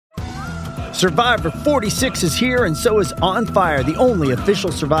Survivor 46 is here, and so is On Fire, the only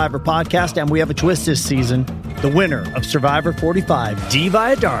official Survivor podcast, and we have a twist this season. The winner of Survivor 45, Dee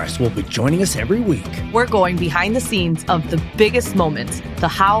Valladares, will be joining us every week. We're going behind the scenes of the biggest moments, the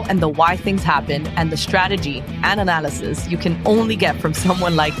how and the why things happen, and the strategy and analysis you can only get from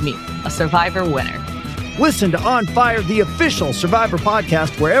someone like me, a Survivor winner. Listen to On Fire, the official Survivor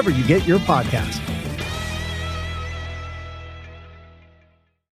podcast, wherever you get your podcasts.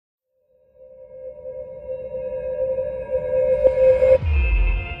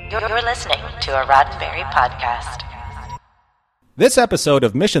 You're listening to a Roddenberry podcast. This episode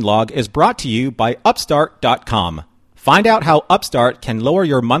of Mission Log is brought to you by Upstart.com. Find out how Upstart can lower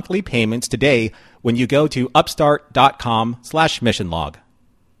your monthly payments today when you go to Upstart.com/missionlog.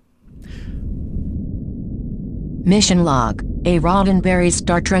 Mission Log, a Roddenberry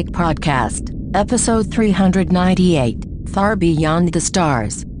Star Trek podcast, episode 398, Far Beyond the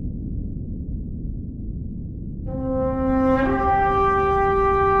Stars.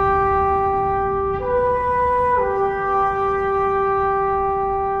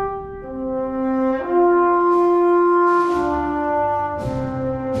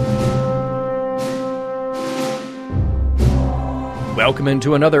 Welcome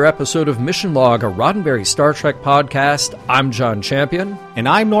into another episode of Mission Log, a Roddenberry Star Trek podcast. I'm John Champion. And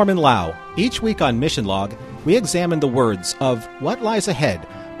I'm Norman Lau. Each week on Mission Log, we examine the words of what lies ahead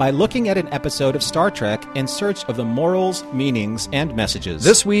by looking at an episode of Star Trek in search of the morals, meanings, and messages.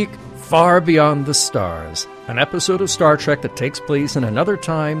 This week, Far Beyond the Stars, an episode of Star Trek that takes place in another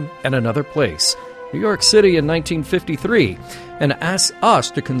time and another place, New York City in 1953, and asks us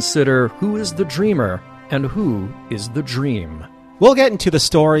to consider who is the dreamer and who is the dream. We'll get into the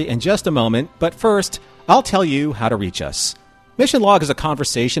story in just a moment, but first, I'll tell you how to reach us. Mission Log is a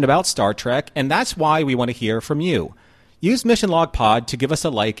conversation about Star Trek, and that's why we want to hear from you. Use Mission Log Pod to give us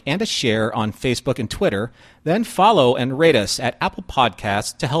a like and a share on Facebook and Twitter, then follow and rate us at Apple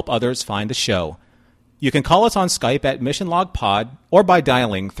Podcasts to help others find the show. You can call us on Skype at Mission Log Pod or by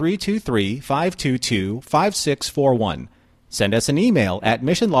dialing 323-522-5641. Send us an email at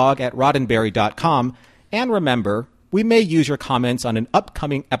missionlog@roddenberry.com, and remember, we may use your comments on an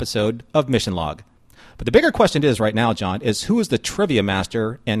upcoming episode of Mission Log. But the bigger question is right now, John, is who is the trivia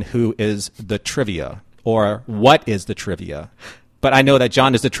master and who is the trivia? Or what is the trivia? But I know that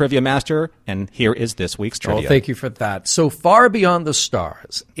John is the trivia master, and here is this week's trivia. Oh, thank you for that. So Far Beyond the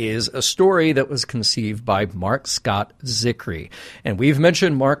Stars is a story that was conceived by Mark Scott Zicree. And we've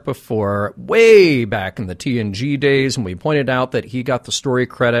mentioned Mark before, way back in the TNG days, and we pointed out that he got the story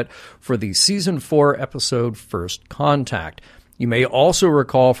credit for the Season 4 episode First Contact. You may also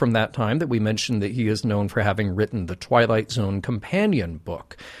recall from that time that we mentioned that he is known for having written the Twilight Zone companion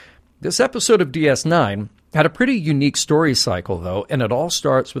book. This episode of DS9 had a pretty unique story cycle, though, and it all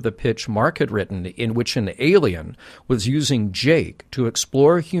starts with a pitch Mark had written in which an alien was using Jake to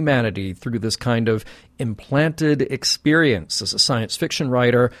explore humanity through this kind of implanted experience as a science fiction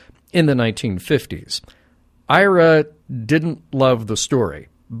writer in the 1950s. Ira didn't love the story,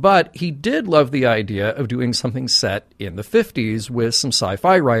 but he did love the idea of doing something set in the 50s with some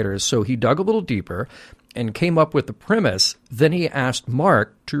sci-fi writers, so he dug a little deeper and came up with the premise. Then he asked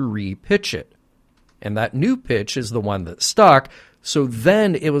Mark to re-pitch it. And that new pitch is the one that stuck. So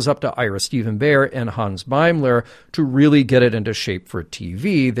then it was up to Ira Steven Behr and Hans Beimler to really get it into shape for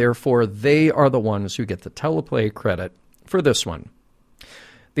TV. Therefore, they are the ones who get the teleplay credit for this one.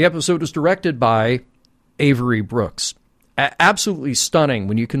 The episode is directed by Avery Brooks. Absolutely stunning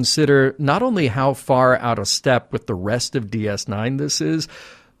when you consider not only how far out of step with the rest of DS9 this is,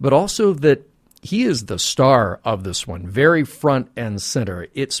 but also that he is the star of this one, very front and center.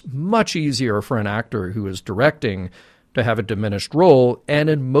 It's much easier for an actor who is directing to have a diminished role, and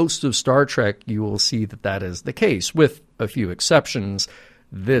in most of Star Trek, you will see that that is the case, with a few exceptions,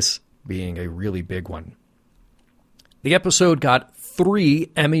 this being a really big one. The episode got 3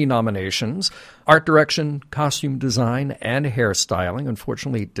 Emmy nominations: art direction, costume design, and hairstyling.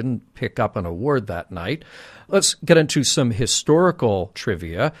 Unfortunately, it didn't pick up an award that night. Let's get into some historical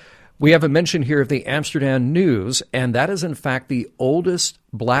trivia. We have a mention here of the Amsterdam News, and that is in fact the oldest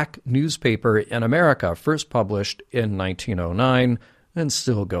black newspaper in America, first published in 1909 and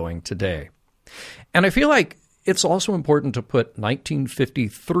still going today. And I feel like it's also important to put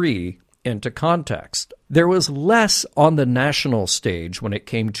 1953 into context. There was less on the national stage when it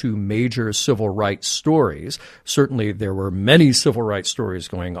came to major civil rights stories. Certainly there were many civil rights stories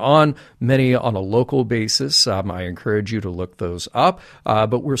going on, many on a local basis. I encourage you to look those up,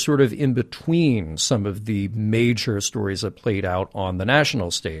 but we're sort of in between some of the major stories that played out on the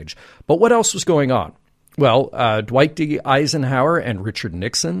national stage. But what else was going on? Well, Dwight D. Eisenhower and Richard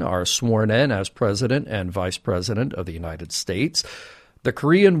Nixon are sworn in as President and Vice President of the United States. The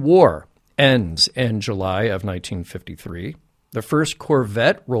Korean War ends in July of 1953. The first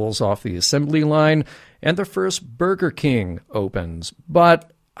Corvette rolls off the assembly line, and the first Burger King opens.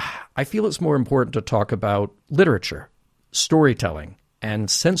 But I feel it's more important to talk about literature, storytelling, and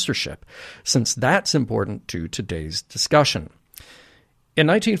censorship, since that's important to today's discussion. In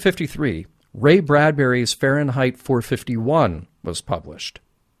 1953, Ray Bradbury's Fahrenheit 451 was published.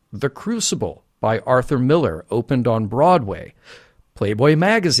 The Crucible by Arthur Miller opened on Broadway. Playboy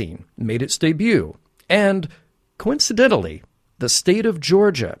magazine made its debut. And, coincidentally, the state of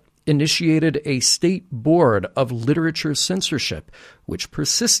Georgia initiated a state board of literature censorship, which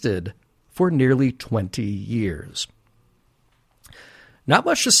persisted for nearly 20 years. Not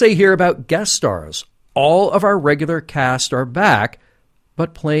much to say here about guest stars. All of our regular cast are back,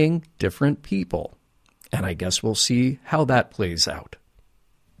 but playing different people. And I guess we'll see how that plays out.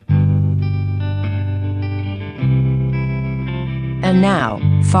 And now,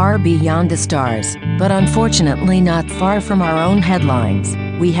 far beyond the stars, but unfortunately not far from our own headlines,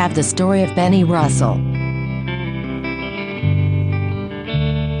 we have the story of Benny Russell.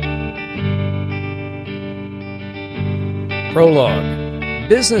 Prologue.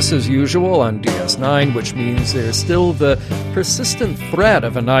 Business as usual on DS9, which means there's still the persistent threat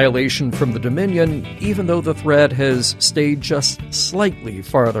of annihilation from the Dominion, even though the threat has stayed just slightly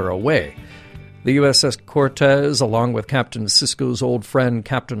farther away. The USS Cortez, along with Captain Sisko's old friend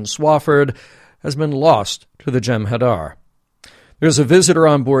Captain Swafford, has been lost to the Jem'Hadar. There's a visitor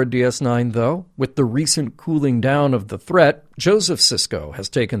on board DS9, though. With the recent cooling down of the threat, Joseph Sisko has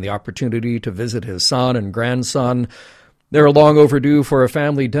taken the opportunity to visit his son and grandson. They're long overdue for a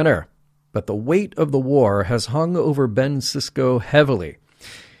family dinner, but the weight of the war has hung over Ben Sisko heavily.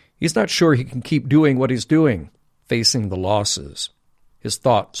 He's not sure he can keep doing what he's doing, facing the losses. His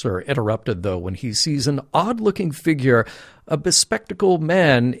thoughts are interrupted, though, when he sees an odd-looking figure, a bespectacled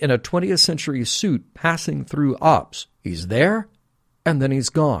man in a 20th century suit passing through ops. He's there, and then he's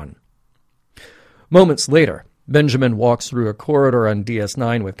gone. Moments later, Benjamin walks through a corridor on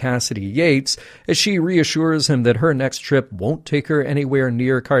DS9 with Cassidy Yates as she reassures him that her next trip won't take her anywhere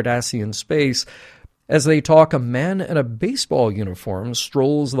near Cardassian space. As they talk, a man in a baseball uniform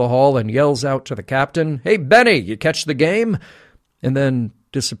strolls the hall and yells out to the captain, "Hey, Benny, you catch the game?" and then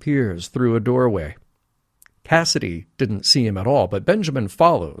disappears through a doorway. Cassidy didn't see him at all, but Benjamin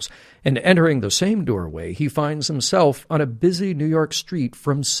follows, and entering the same doorway, he finds himself on a busy New York street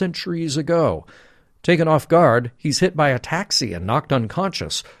from centuries ago. Taken off guard, he's hit by a taxi and knocked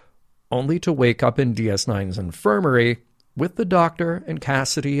unconscious, only to wake up in DS9's infirmary with the doctor and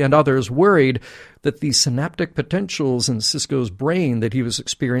Cassidy and others worried that the synaptic potentials in Sisko's brain that he was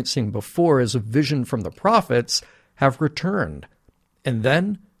experiencing before as a vision from the prophets have returned. And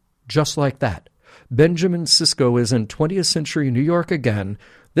then, just like that, Benjamin Sisko is in 20th century New York again,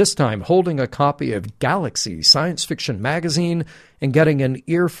 this time holding a copy of Galaxy science fiction magazine and getting an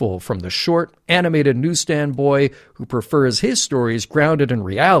earful from the short, animated newsstand boy who prefers his stories grounded in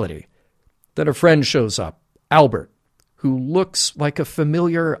reality. Then a friend shows up, Albert, who looks like a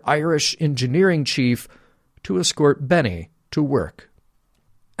familiar Irish engineering chief, to escort Benny to work.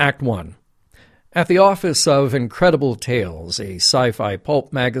 Act 1. At the office of Incredible Tales, a sci-fi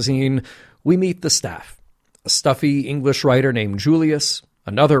pulp magazine, we meet the staff. A stuffy English writer named Julius,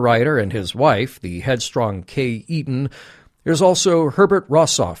 another writer and his wife, the headstrong Kay Eaton. There's also Herbert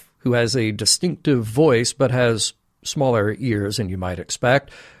Rossoff, who has a distinctive voice but has smaller ears than you might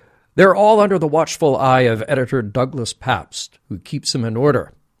expect. They're all under the watchful eye of editor Douglas Pabst, who keeps him in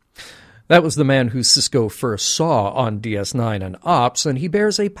order. That was the man who Sisko first saw on DS9 and Ops, and he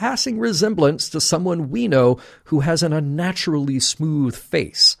bears a passing resemblance to someone we know who has an unnaturally smooth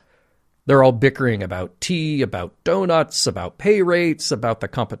face. They're all bickering about tea, about donuts, about pay rates, about the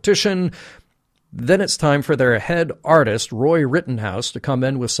competition. Then it's time for their head artist, Roy Rittenhouse, to come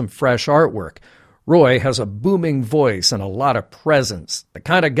in with some fresh artwork. Roy has a booming voice and a lot of presence, the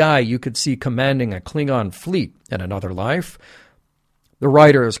kind of guy you could see commanding a Klingon fleet in another life. The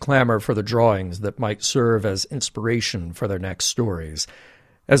writers clamor for the drawings that might serve as inspiration for their next stories.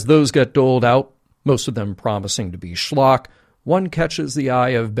 As those get doled out, most of them promising to be schlock, one catches the eye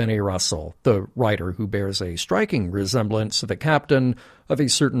of Benny Russell, the writer who bears a striking resemblance to the captain of a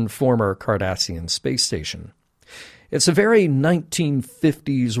certain former Cardassian space station. It's a very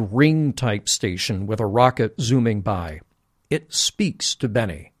 1950s ring-type station with a rocket zooming by. It speaks to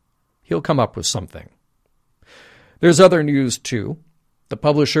Benny. He'll come up with something. There's other news, too. The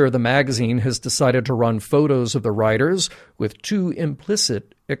publisher of the magazine has decided to run photos of the writers with two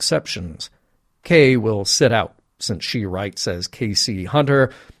implicit exceptions. Kay will sit out, since she writes as K.C.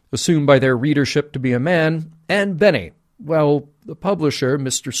 Hunter, assumed by their readership to be a man, and Benny. Well, the publisher,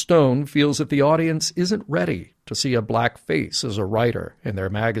 Mr. Stone, feels that the audience isn't ready to see a black face as a writer in their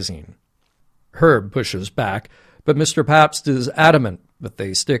magazine. Herb pushes back, but Mr. Pabst is adamant that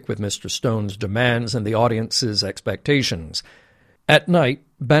they stick with Mr. Stone's demands and the audience's expectations. At night,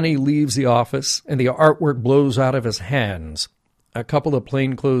 Benny leaves the office, and the artwork blows out of his hands. A couple of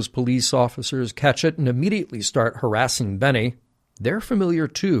plainclothes police officers catch it and immediately start harassing Benny. They're familiar,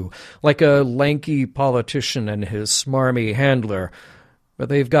 too, like a lanky politician and his smarmy handler. But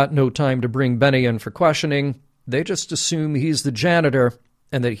they've got no time to bring Benny in for questioning. They just assume he's the janitor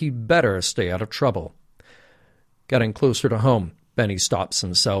and that he'd better stay out of trouble. Getting closer to home, Benny stops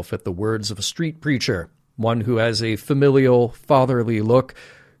himself at the words of a street preacher, one who has a familial, fatherly look,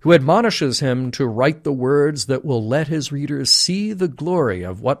 who admonishes him to write the words that will let his readers see the glory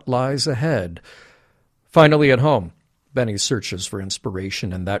of what lies ahead. Finally at home, Benny searches for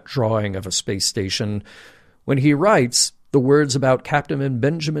inspiration in that drawing of a space station. When he writes the words about Captain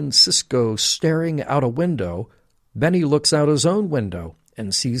Benjamin Sisko staring out a window, Benny looks out his own window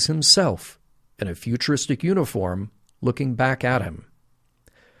and sees himself in a futuristic uniform looking back at him.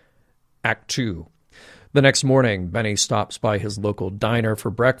 Act 2. The next morning, Benny stops by his local diner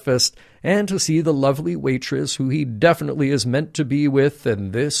for breakfast and to see the lovely waitress who he definitely is meant to be with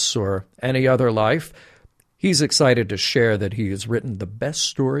in this or any other life. He's excited to share that he has written the best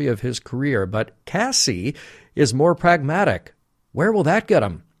story of his career, but Cassie is more pragmatic. Where will that get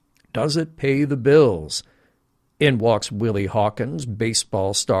him? Does it pay the bills? In walks Willie Hawkins,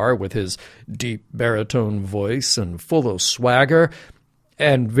 baseball star with his deep baritone voice and full of swagger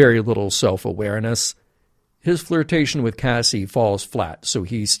and very little self-awareness. His flirtation with Cassie falls flat, so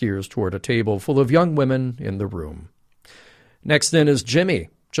he steers toward a table full of young women in the room. Next in is Jimmy,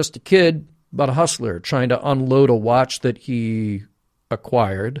 just a kid, but a hustler trying to unload a watch that he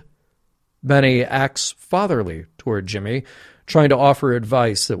acquired. Benny acts fatherly toward Jimmy, trying to offer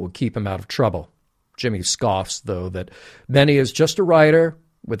advice that will keep him out of trouble. Jimmy scoffs, though, that Benny is just a writer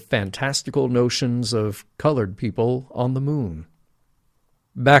with fantastical notions of colored people on the moon.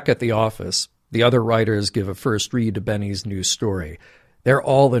 Back at the office, the other writers give a first read to Benny's new story. They're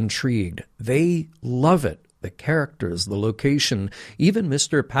all intrigued. They love it. The characters, the location, even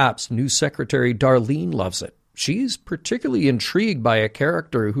Mr. Pabst's new secretary, Darlene, loves it. She's particularly intrigued by a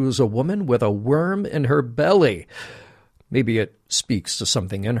character who's a woman with a worm in her belly. Maybe it speaks to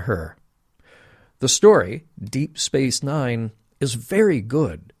something in her. The story, Deep Space Nine, is very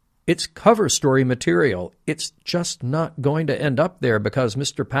good. It's cover story material. It's just not going to end up there because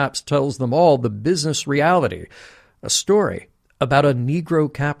Mr. Pabst tells them all the business reality. A story about a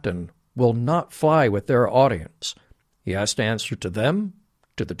Negro captain will not fly with their audience. He has to answer to them,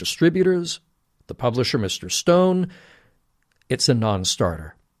 to the distributors, the publisher, Mr. Stone. It's a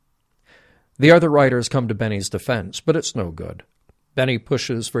non-starter. The other writers come to Benny's defense, but it's no good. Benny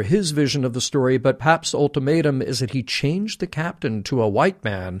pushes for his vision of the story, but Pabst's ultimatum is that he change the captain to a white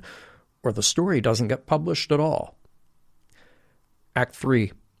man, or the story doesn't get published at all. Act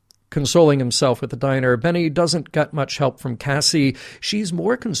 3. Consoling himself at the diner, Benny doesn't get much help from Cassie. She's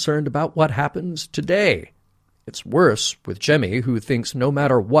more concerned about what happens today. It's worse with Jimmy, who thinks no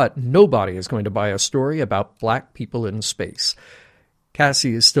matter what, nobody is going to buy a story about black people in space.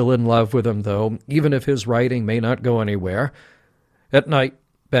 Cassie is still in love with him, though, even if his writing may not go anywhere. At night,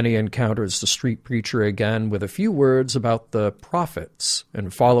 Benny encounters the street preacher again with a few words about the prophets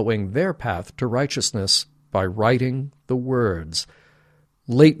and following their path to righteousness by writing the words.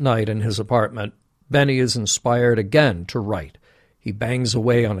 Late night in his apartment, Benny is inspired again to write. He bangs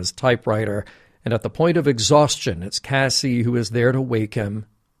away on his typewriter, and at the point of exhaustion, it's Cassie who is there to wake him.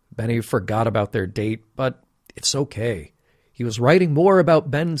 Benny forgot about their date, but it's okay. He was writing more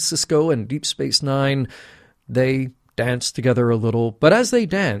about Ben Sisko and Deep Space Nine. They dance together a little, but as they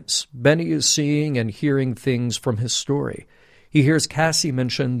dance, Benny is seeing and hearing things from his story. He hears Cassie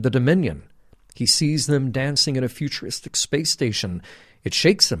mention the Dominion. He sees them dancing in a futuristic space station. It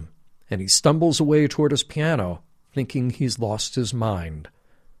shakes him, and he stumbles away toward his piano, thinking he's lost his mind.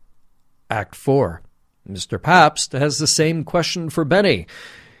 Act 4. Mr. Pabst has the same question for Benny.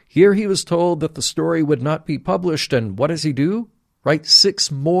 Here he was told that the story would not be published, and what does he do? Write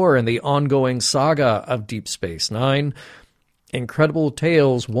 6 more in the ongoing saga of Deep Space Nine. Incredible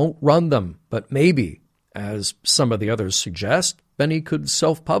Tales won't run them, but maybe, as some of the others suggest, Benny could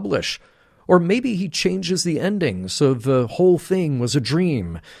self-publish. Or maybe he changes the ending so the whole thing was a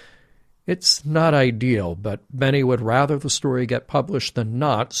dream. It's not ideal, but Benny would rather the story get published than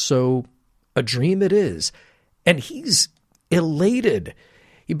not, so a dream it is. And he's elated.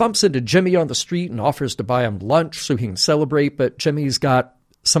 He bumps into Jimmy on the street and offers to buy him lunch so he can celebrate, but Jimmy's got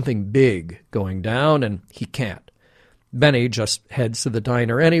something big going down and he can't. Benny just heads to the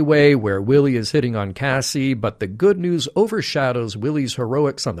diner anyway, where Willie is hitting on Cassie, but the good news overshadows Willie's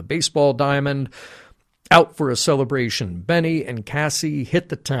heroics on the baseball diamond. Out for a celebration, Benny and Cassie hit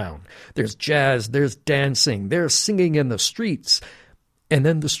the town. There's jazz, there's dancing, there's singing in the streets. And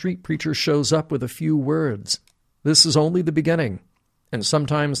then the street preacher shows up with a few words. This is only the beginning, and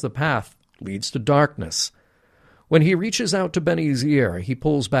sometimes the path leads to darkness. When he reaches out to Benny's ear, he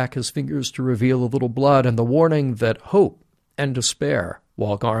pulls back his fingers to reveal a little blood and the warning that hope and despair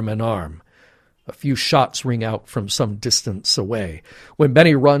walk arm in arm. A few shots ring out from some distance away. When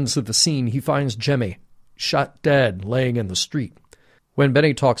Benny runs to the scene, he finds Jimmy, shot dead, laying in the street. When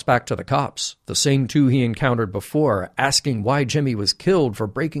Benny talks back to the cops, the same two he encountered before, asking why Jimmy was killed for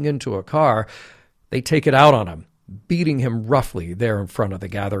breaking into a car, they take it out on him, beating him roughly there in front of the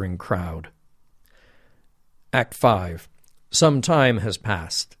gathering crowd. Act 5. Some time has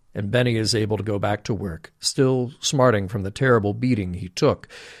passed, and Benny is able to go back to work, still smarting from the terrible beating he took.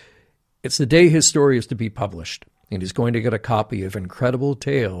 It's the day his story is to be published, and he's going to get a copy of Incredible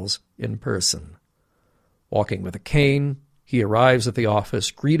Tales in person. Walking with a cane, he arrives at the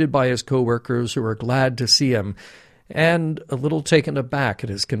office, greeted by his coworkers who are glad to see him, and a little taken aback at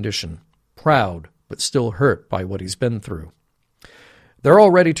his condition, proud but still hurt by what he's been through. They're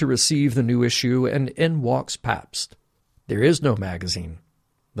all ready to receive the new issue, and in walks Pabst. There is no magazine.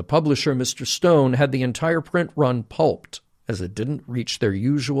 The publisher, Mr. Stone, had the entire print run pulped, as it didn't reach their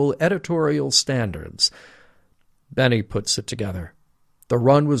usual editorial standards. Benny puts it together. The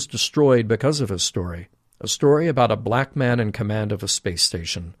run was destroyed because of his story, a story about a black man in command of a space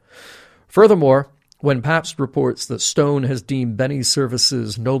station. Furthermore, when Pabst reports that Stone has deemed Benny's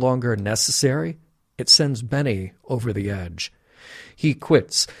services no longer necessary, it sends Benny over the edge. He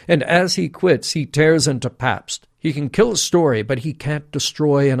quits, and as he quits, he tears into Pabst. He can kill a story, but he can't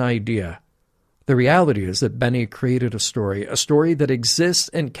destroy an idea. The reality is that Benny created a story that exists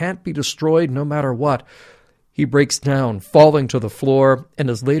and can't be destroyed no matter what. He breaks down, falling to the floor, and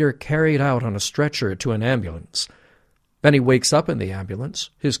is later carried out on a stretcher to an ambulance. Benny wakes up in the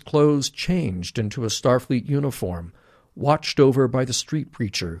ambulance, his clothes changed into a Starfleet uniform, watched over by the street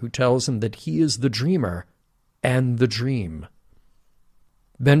preacher who tells him that he is the dreamer and the dream.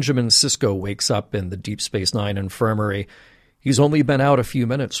 Benjamin Sisko wakes up in the Deep Space Nine infirmary. He's only been out a few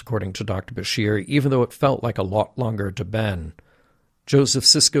minutes, according to Dr. Bashir, even though it felt like a lot longer to Ben. Joseph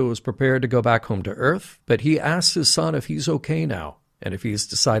Sisko is prepared to go back home to Earth, but he asks his son if he's okay now, and if he's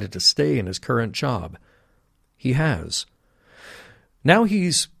decided to stay in his current job. He has. Now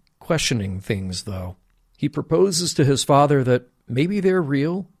he's questioning things, though. He proposes to his father that maybe they're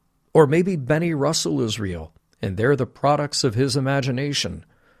real, or maybe Benny Russell is real, and they're the products of his imagination.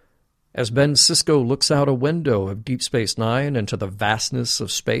 As Ben Sisko looks out a window of Deep Space Nine into the vastness of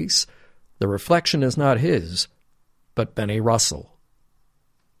space, the reflection is not his, but Benny Russell.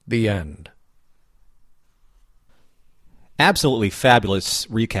 The end. Absolutely fabulous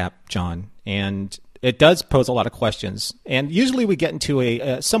recap, John. And it does pose a lot of questions. And usually we get into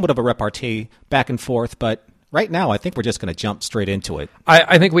a somewhat of a repartee back and forth, but right now, I think we're just going to jump straight into it.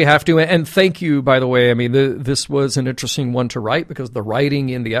 I think we have to. And thank you, by the way. I mean, this was an interesting one to write because the writing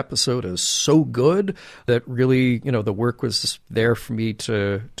in the episode is so good that really, the work was there for me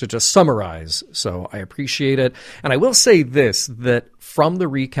to just summarize. So I appreciate it. And I will say this, that from the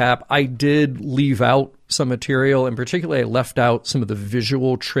recap, I did leave out some material. In particular, I left out some of the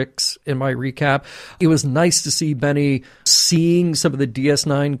visual tricks in my recap. It was nice to see Benny seeing some of the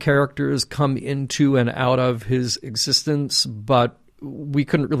DS9 characters come into and out of his existence, but we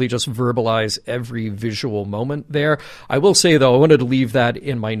couldn't really just verbalize every visual moment there. I will say, though, I wanted to leave that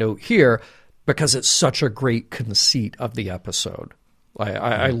in my note here because it's such a great conceit of the episode.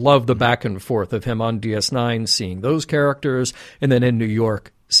 I love the back and forth of him on DS9 seeing those characters, and then in New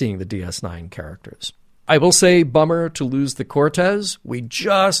York seeing the DS9 characters. I will say, bummer to lose the Cortez. We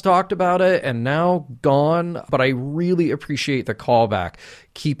just talked about it and now gone, but I really appreciate the callback,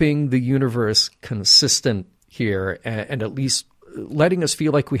 keeping the universe consistent here and at least letting us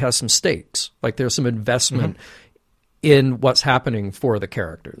feel like we have some stakes, like there's some investment in what's happening for the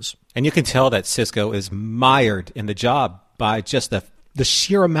characters. And you can tell that Sisko is mired in the job by just the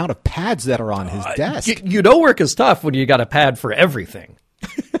sheer amount of pads that are on his desk. Work is tough when you got a pad for everything.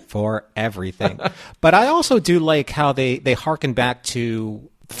 For everything. But I also do like how they harken back to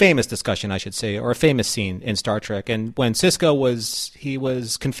famous discussion, I should say, or a famous scene in Star Trek. And when Sisko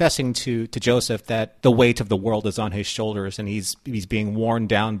was confessing to Joseph that the weight of the world is on his shoulders, and he's being worn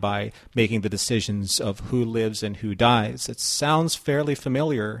down by making the decisions of who lives and who dies. It sounds fairly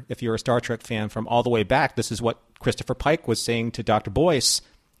familiar if you're a Star Trek fan from all the way back. This is what Christopher Pike was saying to Dr. Boyce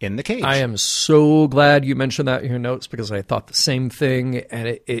in The Cage. I am so glad you mentioned that in your notes, because I thought the same thing,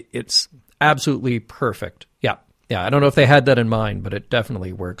 and it's absolutely perfect. Yeah, I don't know if they had that in mind, but it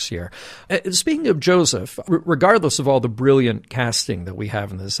definitely works here. Speaking of Joseph, regardless of all the brilliant casting that we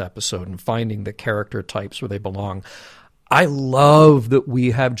have in this episode and finding the character types where they belong, I love that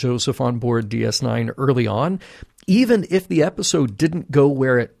we have Joseph on board DS9 early on. Even if the episode didn't go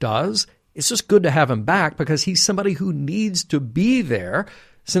where it does, it's just good to have him back, because he's somebody who needs to be there,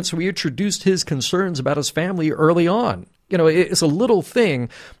 since we introduced his concerns about his family early on. You know, it's a little thing,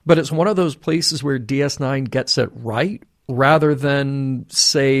 but it's one of those places where DS9 gets it right, rather than,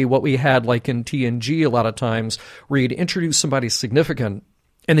 say, what we had like in TNG a lot of times, where you'd introduce somebody significant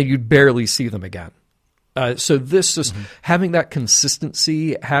and then you'd barely see them again. So this is having that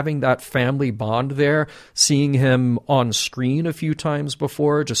consistency, having that family bond there, seeing him on screen a few times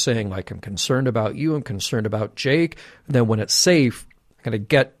before, just saying, like, I'm concerned about you, I'm concerned about Jake. And then when it's safe, I'm going to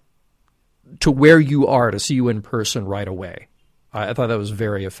get to where you are to see you in person right away. I thought that was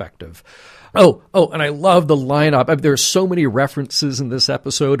very effective. Oh, and I love the lineup. I mean, there's so many references in this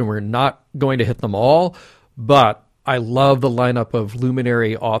episode, and we're not going to hit them all, but I love the lineup of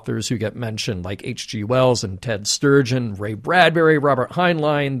luminary authors who get mentioned, like H.G. Wells and Ted Sturgeon, Ray Bradbury, Robert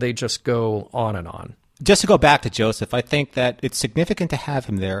Heinlein. They just go on and on. Just to go back to Joseph, I think that it's significant to have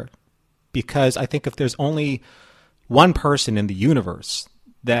him there, because I think if there's only one person in the universe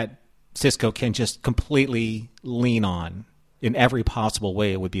that Sisko can just completely lean on in every possible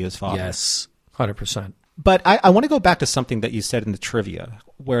way, it would be his father. Yes, 100%. But I want to go back to something that you said in the trivia,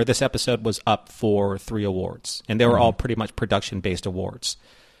 where this episode was up for 3 awards, and they were all pretty much production-based awards.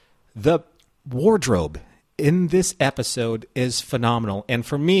 The wardrobe in this episode is phenomenal. And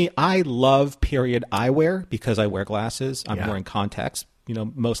for me, I love period eyewear, because I wear glasses. I'm wearing contacts,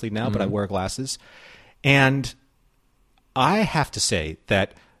 mostly now, but I wear glasses. And I have to say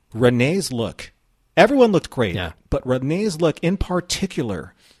that Renee's look, everyone looked great, but Renee's look in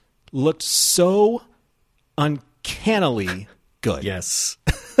particular looked so uncannily good. Yes.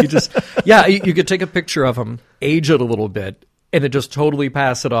 You could take a picture of him, age it a little bit, and then just totally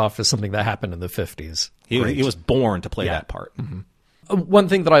pass it off as something that happened in the 50s. He was born to play that part. Mm-hmm. One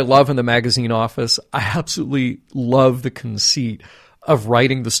thing that I love in the magazine office, I absolutely love the conceit of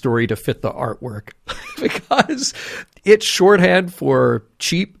writing the story to fit the artwork, because it's shorthand for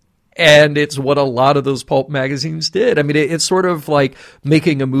cheap, and it's what a lot of those pulp magazines did. I mean, it's sort of like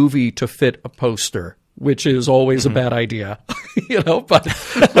making a movie to fit a poster, which is always a bad idea, but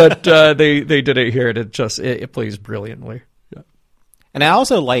they did it here, and it plays brilliantly. Yeah. And I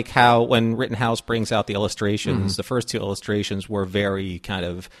also like how when Rittenhouse brings out the illustrations, the first 2 illustrations were very kind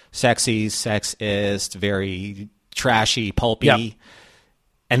of sexy, sexist, very trashy, pulpy. Yep.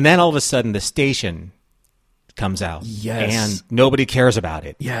 And then all of a sudden the station comes out. Yes. And nobody cares about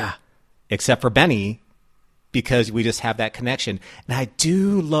it. Yeah. Except for Benny, because we just have that connection. And I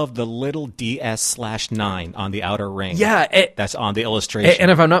do love the little DS/9 on the outer ring. Yeah. That's on the illustration. And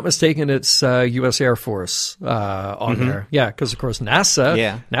if I'm not mistaken, it's U.S. Air Force on there. Yeah, because, of course,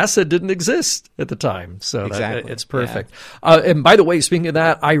 NASA didn't exist at the time. So it's perfect. Yeah. And by the way, speaking of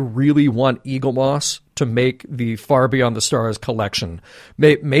that, I really want Eaglemoss to make the Far Beyond the Stars collection.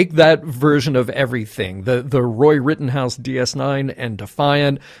 Make that version of everything. The Roy Rittenhouse DS9 and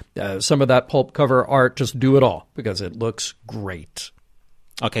Defiant, some of that pulp cover art, just do it all, because it looks great.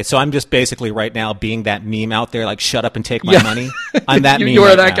 Okay, so I'm just basically right now being that meme out there, like, shut up and take my money. I'm that meme. You're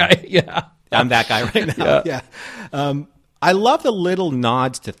right that now. guy, yeah. I'm that guy right now, yeah. I love the little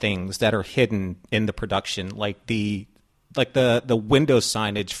nods to things that are hidden in the production, like the window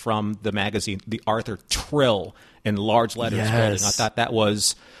signage from the magazine, the Arthur Trill in large letters. Yes. I thought that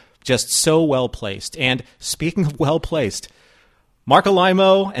was just so well placed. And speaking of well placed, Mark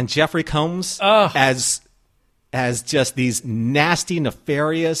Alaimo and Jeffrey Combs as just these nasty,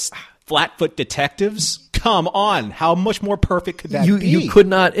 nefarious, flatfoot detectives. Come on, how much more perfect could that be? You could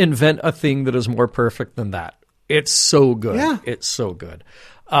not invent a thing that is more perfect than that. It's so good. Yeah. It's so good.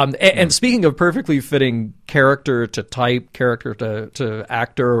 And speaking of perfectly fitting character to type, character to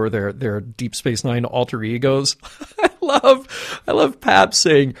actor, or their Deep Space Nine alter egos, I love Pap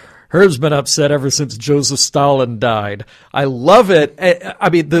saying, Herb's been upset ever since Joseph Stalin died. I love it. I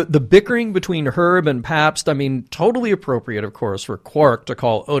mean, the bickering between Herb and Pabst, I mean, totally appropriate, of course, for Quark to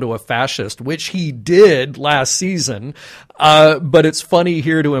call Odo a fascist, which he did last season. But it's funny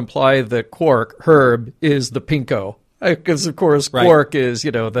here to imply that Herb, is the pinko. Because, of course, Quark is,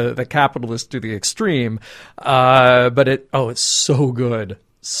 the capitalist to the extreme. But it's so good.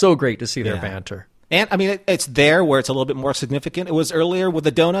 So great to see their banter. And I mean, it's there where it's a little bit more significant. It was earlier with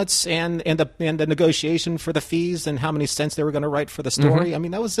the donuts and the negotiation for the fees and how many cents they were going to write for the story. Mm-hmm. I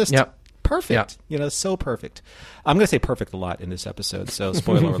mean, that was just perfect. Yep. So perfect. I'm going to say perfect a lot in this episode. So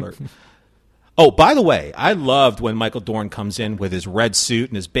spoiler alert. Oh, by the way, I loved when Michael Dorn comes in with his red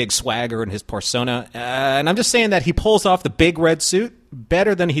suit and his big swagger and his persona. And I'm just saying that he pulls off the big red suit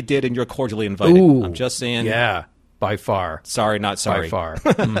better than he did in You're Cordially Invited. Ooh, I'm just saying. Yeah, by far. Sorry, not sorry. By far.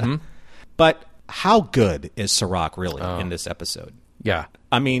 Mm-hmm. But how good is Serac really in this episode? Yeah.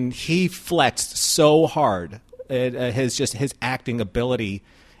 I mean, he flexed so hard at his acting ability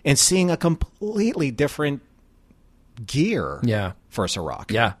and seeing a completely different gear for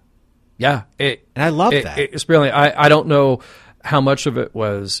Serac. Yeah. Yeah. And I love that. It's brilliant. I don't know how much of it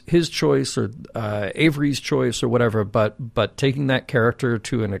was his choice or Avery's choice or whatever, but taking that character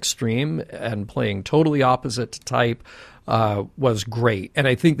to an extreme and playing totally opposite type was great. And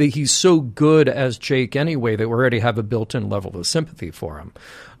I think that he's so good as Jake anyway that we already have a built-in level of sympathy for him.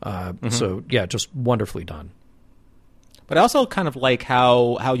 So, yeah, just wonderfully done. But I also kind of like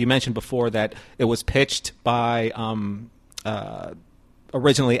how you mentioned before that it was pitched by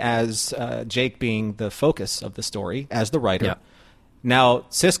originally as Jake being the focus of the story, as the writer. Yeah. Now,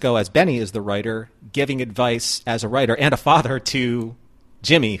 Sisko, as Benny, is the writer, giving advice as a writer and a father to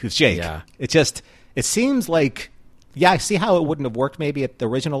Jimmy, who's Jake. Yeah. It seems like... Yeah, I see how it wouldn't have worked maybe at the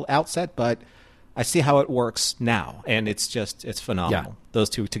original outset, but I see how it works now, and it's phenomenal. Yeah. Those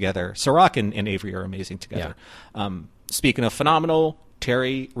two together. Serac and Avery are amazing together. Yeah. Speaking of phenomenal,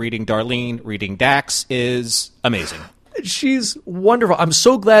 Terry reading Darlene, reading Dax is amazing. She's wonderful. I'm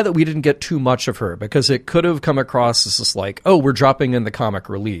so glad that we didn't get too much of her because it could have come across as just like, oh, we're dropping in the comic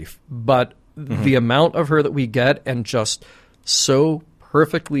relief. But the amount of her that we get and just so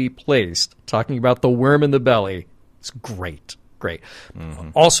perfectly placed, talking about the worm in the belly, it's great. Great.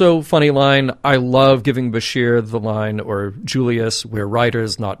 Mm-hmm. Also, funny line, I love giving Bashir the line, or Julius, we're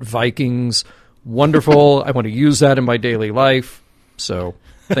writers, not Vikings. Wonderful. I want to use that in my daily life. So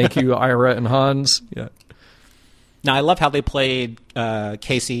thank you, Ira and Hans. Yeah. Now, I love how they played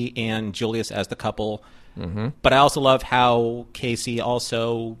Casey and Julius as the couple. Mm-hmm. But I also love how Casey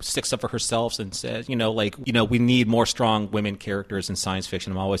also sticks up for herself and says, we need more strong women characters in science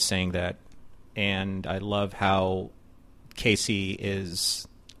fiction. I'm always saying that. And I love how Casey is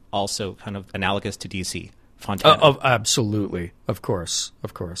also kind of analogous to DC. Fontana. Absolutely. Of course.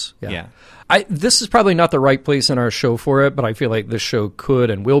 Yeah. This is probably not the right place in our show for it, but I feel like this show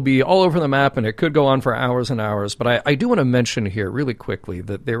could and will be all over the map, and it could go on for hours and hours. But I do want to mention here really quickly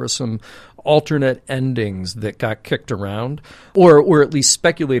that there were some alternate endings that got kicked around, or at least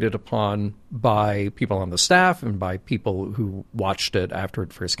speculated upon by people on the staff and by people who watched it after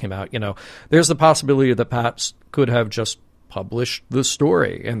it first came out. There's the possibility that Pabst could have just published the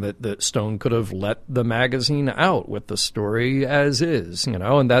story and that Stone could have let the magazine out with the story as is,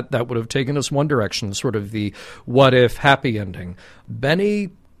 and that would have taken us one direction, sort of the what if happy ending. Benny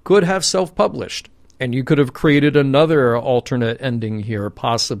could have self-published, and you could have created another alternate ending here,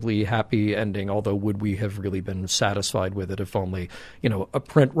 possibly happy ending, although would we have really been satisfied with it if only, a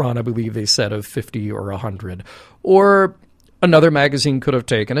print run, I believe they said, of 50 or 100. Or another magazine could have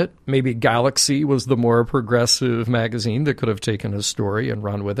taken it. Maybe Galaxy was the more progressive magazine that could have taken a story and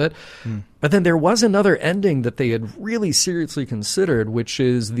run with it. But then there was another ending that they had really seriously considered, which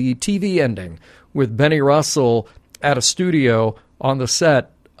is the TV ending with Benny Russell at a studio on the set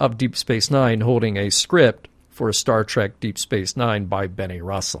of Deep Space Nine holding a script for Star Trek Deep Space Nine by Benny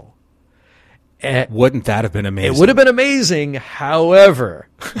Russell. Wouldn't that have been amazing? It would have been amazing. However,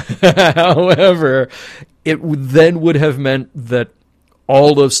 it then would have meant that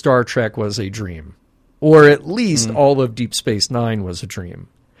all of Star Trek was a dream, or at least all of Deep Space Nine was a dream.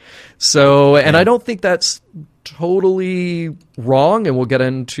 So, and I don't think that's totally wrong, and we'll get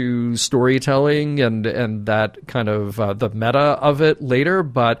into storytelling and that kind of the meta of it later,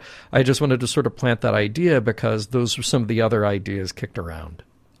 but I just wanted to sort of plant that idea because those are some of the other ideas kicked around.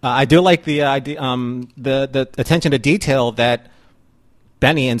 I do like the idea, the attention to detail that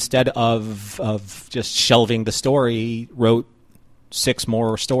Benny, instead of just shelving the story, wrote 6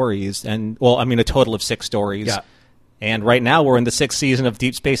 more stories, and a total of 6 stories. Yeah. And right now we're in the 6th season of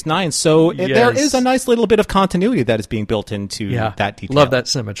Deep Space Nine, so Yes. there is a nice little bit of continuity that is being built into that detail. Love that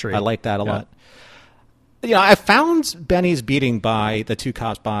symmetry. I like that a lot. I found Benny's beating by the two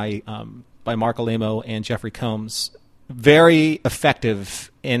cops by Mark Alemo and Jeffrey Combs very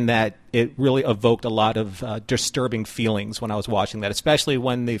effective in that it really evoked a lot of disturbing feelings when I was watching that, especially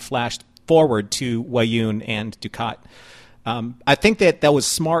when they flashed forward to Weyoun and Dukat. I think that was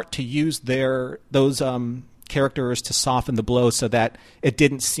smart to use those characters to soften the blow so that it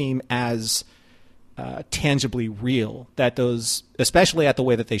didn't seem as tangibly real. That those, especially at the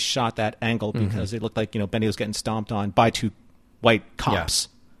way that they shot that angle, because it looked like Benny was getting stomped on by two white cops.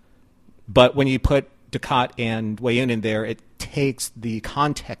 Yeah. But when you put Dukat and Weyoun in there, it takes the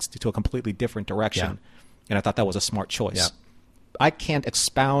context to a completely different direction, and I thought that was a smart choice. Yeah. I can't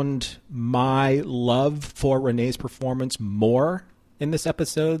expound my love for Renee's performance more in this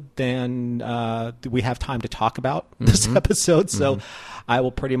episode than we have time to talk about this episode. So I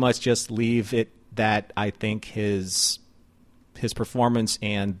will pretty much just leave it that I think his performance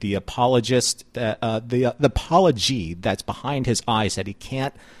and the the apology that's behind his eyes that he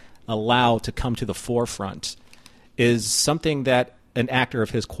can't allow to come to the forefront is something that an actor of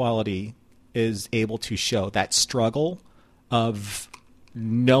his quality is able to show. That struggle of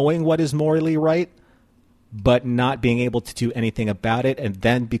knowing what is morally right, but not being able to do anything about it, and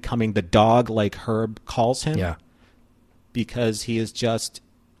then becoming the dog like Herb calls him. Yeah. Because he is just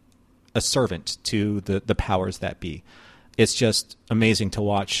a servant to the powers that be. It's just amazing to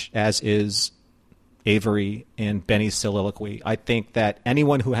watch, as is Avery and Benny's soliloquy. I think that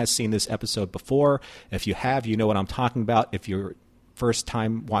anyone who has seen this episode before, if you have, you know what I'm talking about. If you're first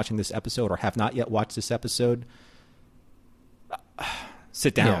time watching this episode or have not yet watched this episode,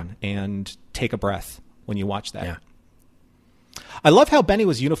 sit down and take a breath when you watch that. Yeah. I love how Benny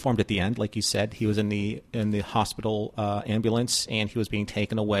was uniformed at the end. Like you said, he was in the hospital ambulance and he was being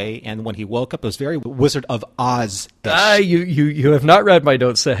taken away. And when he woke up, it was very Wizard of Oz. You have not read my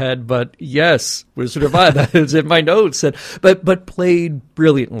notes ahead, but yes, Wizard of Oz, that is in my notes. But played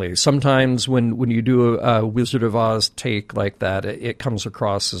brilliantly. Sometimes when you do a Wizard of Oz take like that, it comes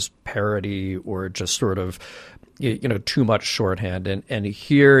across as parody or just sort of too much shorthand. And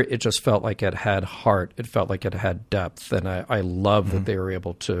here it just felt like it had heart. It felt like it had depth. And I love that they were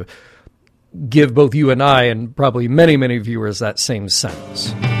able to give both you and I, and probably many, many viewers, that same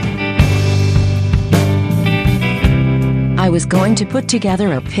sense. I was going to put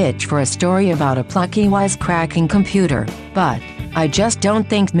together a pitch for a story about a plucky wisecracking computer, but I just don't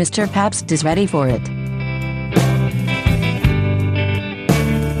think Mr. Pabst is ready for it.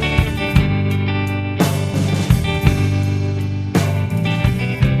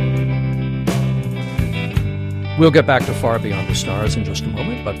 We'll get back to Far Beyond the Stars in just a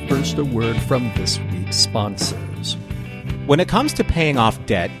moment, but first a word from this week's sponsors. When it comes to paying off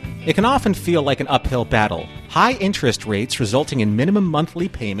debt, it can often feel like an uphill battle. High interest rates resulting in minimum monthly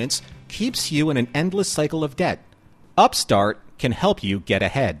payments keeps you in an endless cycle of debt. Upstart can help you get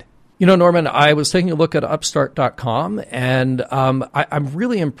ahead. Norman, I was taking a look at Upstart.com, and I'm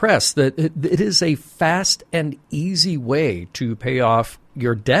really impressed that it is a fast and easy way to pay off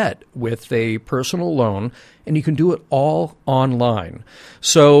your debt with a personal loan, and you can do it all online.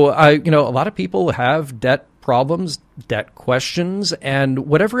 So, a lot of people have debt problems, debt questions, and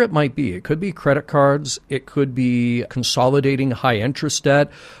whatever it might be. It could be credit cards. It could be consolidating high interest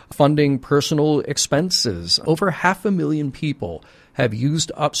debt, funding personal expenses. Over 500,000 people have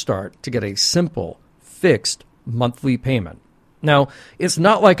used Upstart to get a simple, fixed monthly payment. Now, it's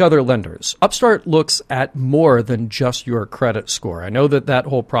not like other lenders. Upstart looks at more than just your credit score. I know that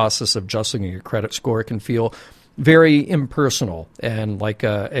whole process of adjusting your credit score can feel very impersonal and like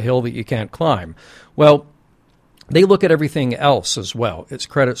a hill that you can't climb. Well, they look at everything else as well. It's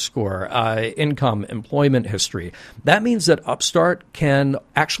credit score, income, employment history. That means that Upstart can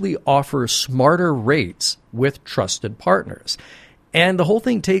actually offer smarter rates with trusted partners. And the whole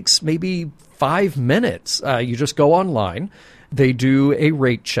thing takes maybe 5 minutes. You just go online. They do a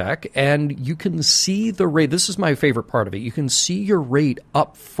rate check, and you can see the rate. This is my favorite part of it. You can see your rate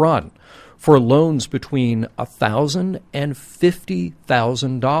up front for loans between $1,000 and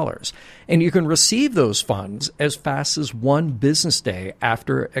 $50,000. And you can receive those funds as fast as one business day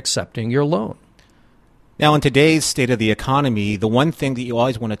after accepting your loan. Now, in today's state of the economy, the one thing that you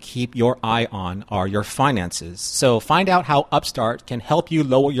always want to keep your eye on are your finances. So find out how Upstart can help you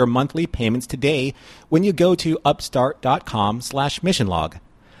lower your monthly payments today when you go to upstart.com/missionlog.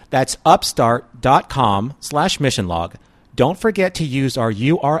 That's upstart.com/missionlog. don't forget to use our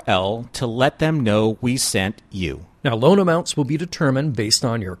URL to let them know we sent you. Now, loan amounts will be determined based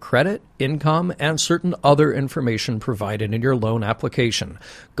on your credit, income, and certain other information provided in your loan application.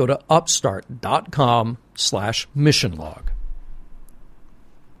 Go to upstart.com/missionlog.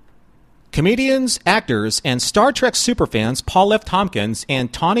 Comedians, actors, and Star Trek superfans Paul F. Tompkins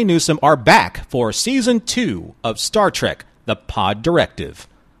and Tawny Newsome are back for Season 2 of Star Trek, The Pod Directive.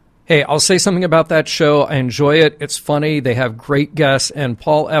 Hey, I'll say something about that show. I enjoy it. It's funny. They have great guests, and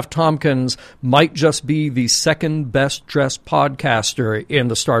Paul F. Tompkins might just be the second best dressed podcaster in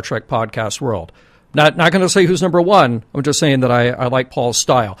the Star Trek podcast world. Not going to say who's number one. I'm just saying that I like Paul's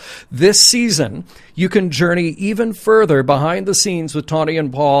style. This season, you can journey even further behind the scenes with Tawny and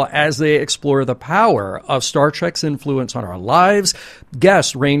Paul as they explore the power of Star Trek's influence on our lives.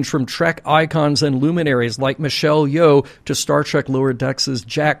 Guests range from Trek icons and luminaries like Michelle Yeoh to Star Trek Lower Decks'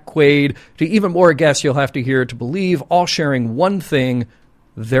 Jack Quaid to even more guests you'll have to hear to believe, all sharing one thing,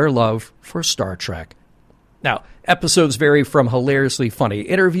 their love for Star Trek. Now, episodes vary from hilariously funny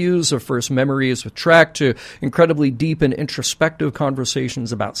interviews of first memories with Trek to incredibly deep and introspective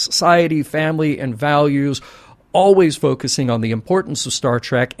conversations about society, family, and values, always focusing on the importance of Star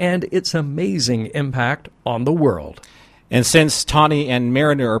Trek and its amazing impact on the world. And since Tawny and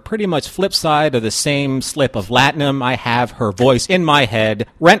Mariner are pretty much flip side of the same slip of latinum, I have her voice in my head,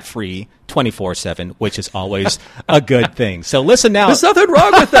 rent-free, 24/7, which is always a good thing. So listen now. There's nothing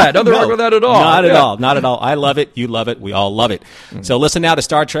wrong with that. Nothing wrong with that at all. Not at all. Not at all. I love it. You love it. We all love it. So listen now to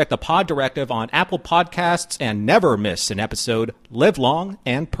Star Trek, The Pod Directive on Apple Podcasts, and never miss an episode. Live long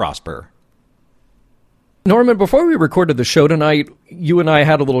and prosper. Norman, before we recorded the show tonight, you and I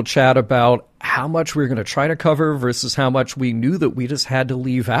had a little chat about how much we were going to try to cover versus how much we knew that we just had to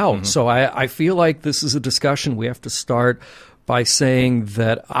leave out. Mm-hmm. So I feel like this is a discussion we have to start by saying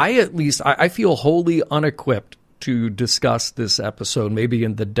that I feel wholly unequipped to discuss this episode, maybe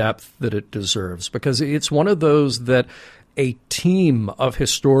in the depth that it deserves, because it's one of those that a team of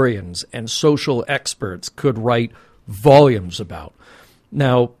historians and social experts could write volumes about.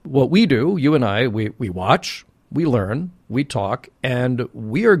 Now, what we do, you and I, we watch, we learn, we talk, and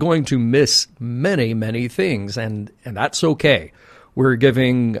we are going to miss many, many things, and that's okay. We're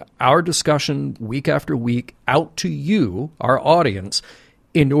giving our discussion week after week out to you, our audience,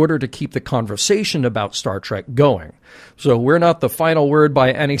 in order to keep the conversation about Star Trek going. So we're not the final word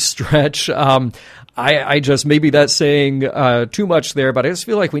by any stretch. I just, maybe that's saying too much there, but I just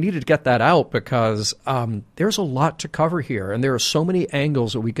feel like we needed to get that out because there's a lot to cover here, and there are so many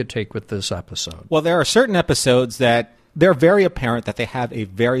angles that we could take with this episode. Well, there are certain episodes that they're very apparent that they have a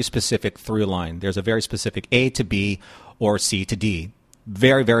very specific through line. There's a very specific A to B or C to D.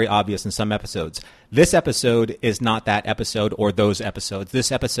 Very, very obvious in some episodes. This episode is not that episode or those episodes.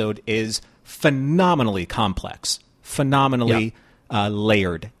 This episode is phenomenally complex, phenomenally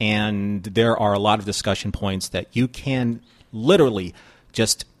layered, and there are a lot of discussion points that you can literally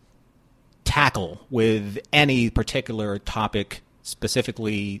just tackle with any particular topic,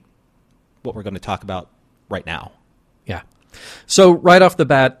 specifically what we're going to talk about right now. Yeah. So right off the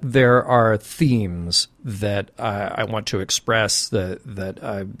bat, there are themes that I want to express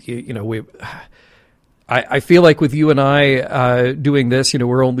I feel like with you and I doing this,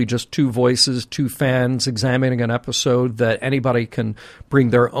 we're only just two voices, two fans examining an episode that anybody can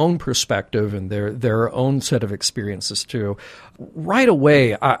bring their own perspective and their own set of experiences to. Right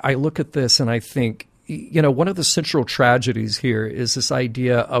away, I look at this and I think, one of the central tragedies here is this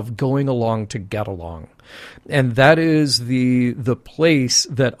idea of going along to get along. And that is the place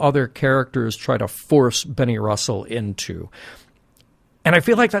that other characters try to force Benny Russell into. And I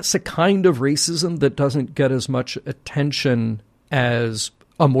feel like that's the kind of racism that doesn't get as much attention as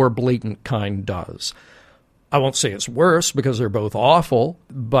a more blatant kind does. I won't say it's worse because they're both awful,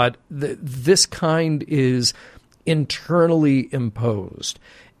 but this kind is internally imposed.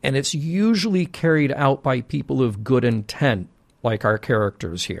 And it's usually carried out by people of good intent, like our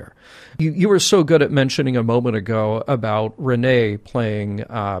characters here. You were so good at mentioning a moment ago about Renee playing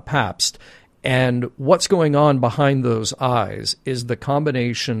Pabst. And what's going on behind those eyes is the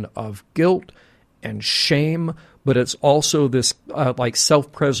combination of guilt and shame, but it's also this like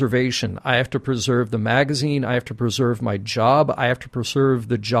self-preservation. I have to preserve the magazine. I have to preserve my job. I have to preserve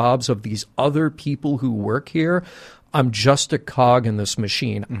the jobs of these other people who work here. I'm just a cog in this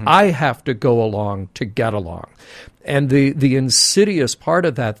machine. Mm-hmm. I have to go along to get along. And the insidious part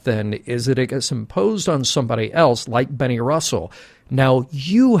of that then is that it gets imposed on somebody else like Benny Russell. Now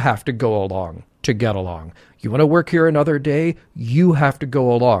you have to go along to get along. You want to work here another day? You have to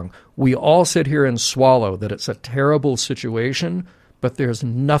go along. We all sit here and swallow that it's a terrible situation, but there's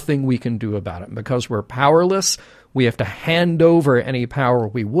nothing we can do about it. Because we're powerless, we have to hand over any power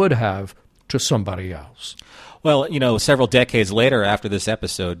we would have to somebody else. Well, several decades later after this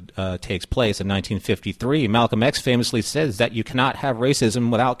episode takes place in 1953, Malcolm X famously says that you cannot have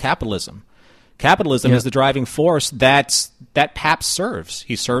racism without capitalism. Capitalism is the driving force that Pabst serves.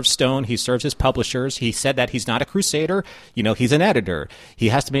 He serves Stone. He serves his publishers. He said that he's not a crusader. He's an editor. He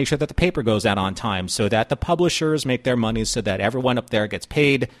has to make sure that the paper goes out on time so that the publishers make their money so that everyone up there gets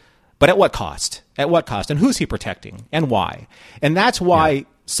paid. But at what cost? At what cost? And who's he protecting? And why? And that's why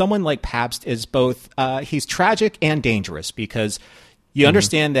someone like Pabst is both, he's tragic and dangerous, because you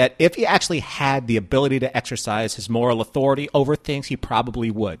understand that if he actually had the ability to exercise his moral authority over things, he probably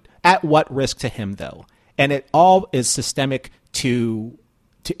would. At what risk to him, though? And it all is systemic to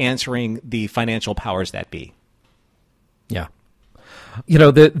answering the financial powers that be. Yeah.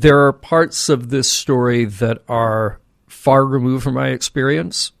 There are parts of this story that are far removed from my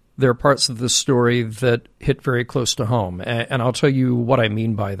experience. There are parts of this story that hit very close to home, and I'll tell you what I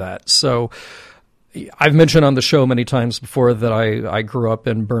mean by that. So I've mentioned on the show many times before that I grew up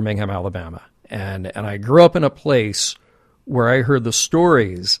in Birmingham, Alabama, and I grew up in a place where I heard the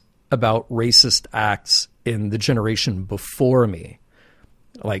stories about racist acts in the generation before me,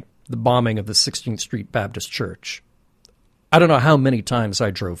 like the bombing of the 16th Street Baptist Church. I don't know how many times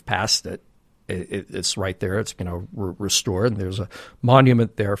I drove past it. It's right there. It's restored, and there's a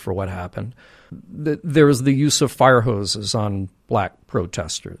monument there for what happened. There was the use of fire hoses on black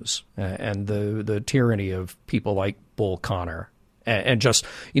protesters, and the tyranny of people like Bull Connor. And just,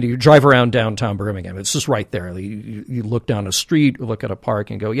 you drive around downtown Birmingham. It's just right there. You look down a street, look at a park,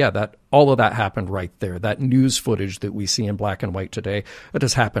 and go, all of that happened right there. That news footage that we see in black and white today, it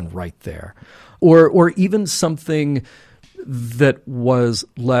just happened right there. Or even something that was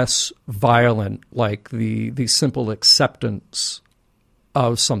less violent, like the simple acceptance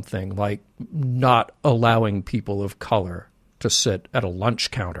of something like not allowing people of color to sit at a lunch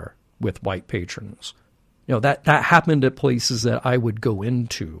counter with white patrons. That happened at places that I would go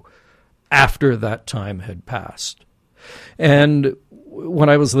into after that time had passed. And when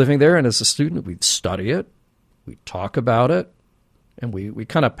I was living there and as a student, we'd study it, we'd talk about it, and we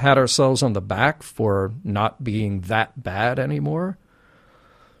kind of pat ourselves on the back for not being that bad anymore.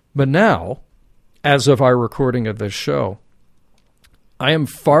 But now, as of our recording of this show, I am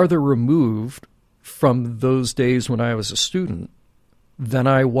farther removed from those days when I was a student than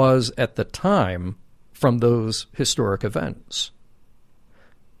I was at the time from those historic events.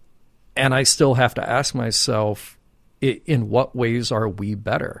 And I still have to ask myself, in what ways are we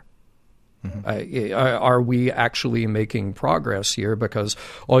better? Mm-hmm. Are we actually making progress here? Because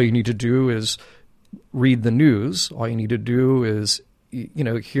all you need to do is read the news. All you need to do is,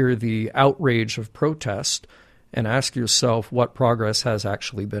 hear the outrage of protest and ask yourself what progress has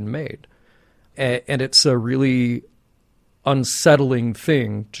actually been made. And it's a really unsettling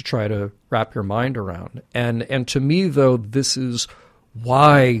thing to try to wrap your mind around. And to me, though, this is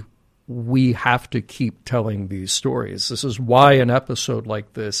why we have to keep telling these stories. This is why an episode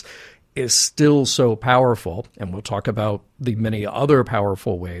like this is still so powerful, and we'll talk about the many other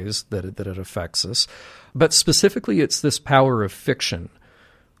powerful ways that it affects us. But specifically, it's this power of fiction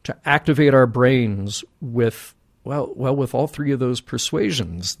to activate our brains with all three of those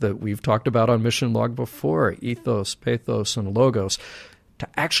persuasions that we've talked about on Mission Log before, ethos, pathos, and logos, to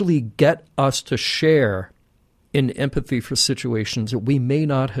actually get us to share in empathy for situations that we may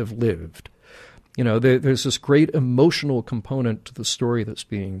not have lived. There's this great emotional component to the story that's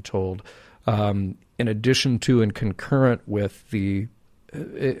being told, in addition to and concurrent with the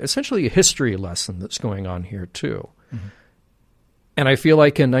essentially a history lesson that's going on here too. Mm-hmm. And I feel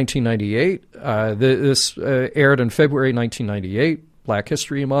like in 1998, this aired in February 1998, Black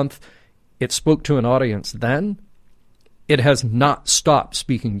History Month. It spoke to an audience then. It has not stopped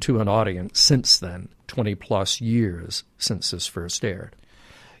speaking to an audience since then, 20 plus years since this first aired.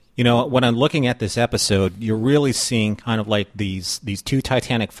 When I'm looking at this episode, you're really seeing kind of like these two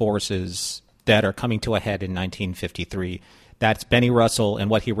titanic forces that are coming to a head in 1953. That's Benny Russell and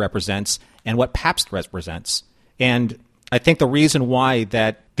what he represents and what Pabst represents. And I think the reason why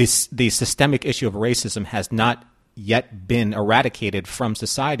that the systemic issue of racism has not yet been eradicated from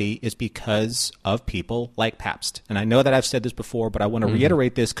society is because of people like Pabst. And I know that I've said this before, but I want to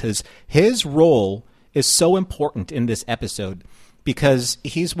reiterate this because his role is so important in this episode, because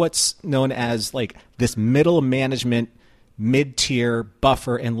he's what's known as like this middle management, mid-tier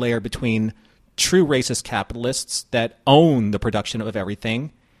buffer and layer between true racist capitalists that own the production of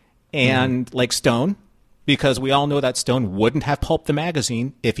everything and like Stone, because we all know that Stone wouldn't have pulped the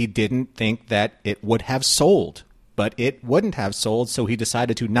magazine if he didn't think that it would have sold. But it wouldn't have sold, so he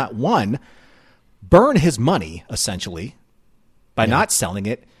decided to not, one, burn his money, essentially, by not selling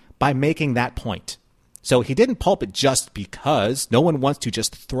it, by making that point. So he didn't pulp it just because no one wants to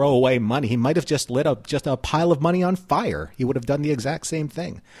just throw away money. He might have just lit up just a pile of money on fire. He would have done the exact same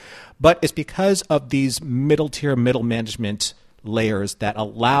thing. But it's because of these middle-tier, middle management layers that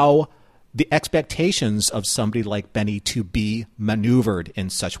allow the expectations of somebody like Benny to be maneuvered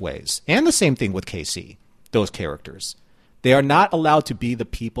in such ways. And the same thing with KC, those characters. They are not allowed to be the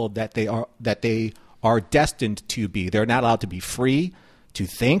people that they are destined to be. They're not allowed to be free, to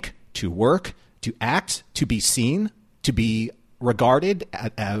think, to work, to act, to be seen, to be regarded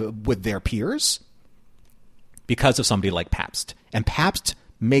with their peers because of somebody like Pabst. And Pabst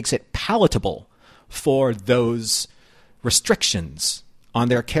makes it palatable for those restrictions on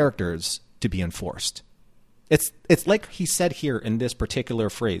their characters to be enforced. It's like he said here in this particular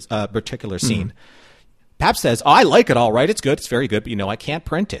scene. Pabst says, I like it all right. It's good. It's very good. But, I can't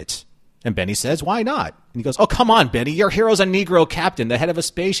print it. And Benny says, why not? And he goes, oh, come on, Benny. Your hero's a Negro captain, the head of a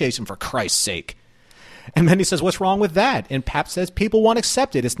space station, for Christ's sake. And Benny says, what's wrong with that? And Pabst says, people won't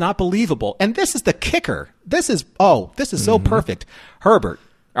accept it. It's not believable. And this is the kicker. This is so perfect. Herbert,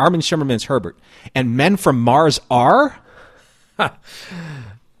 Armin Shimmerman's Herbert. And Men from Mars are?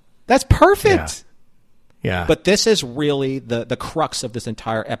 That's perfect. Yeah. But this is really the crux of this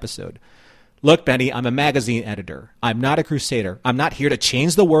entire episode. Look, Benny, I'm a magazine editor. I'm not a crusader. I'm not here to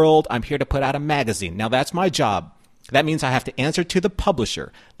change the world. I'm here to put out a magazine. Now, that's my job. That means I have to answer to the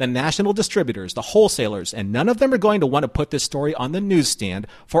publisher, the national distributors, the wholesalers, and none of them are going to want to put this story on the newsstand.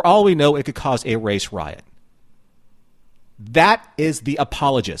 For all we know, it could cause a race riot. That is the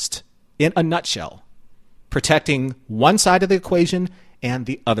apologist in a nutshell, protecting one side of the equation and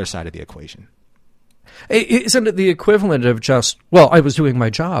the other side of the equation. Isn't it the equivalent of just, well, I was doing my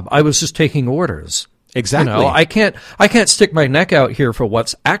job. I was just taking orders. Exactly. I can't stick my neck out here for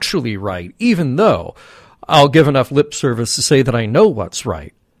what's actually right, even though I'll give enough lip service to say that I know what's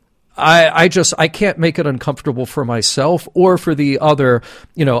right. I can't make it uncomfortable for myself or for the other,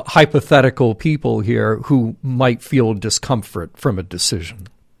 hypothetical people here who might feel discomfort from a decision.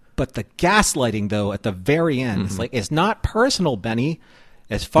 But the gaslighting, though, at the very end, it's not personal, Benny.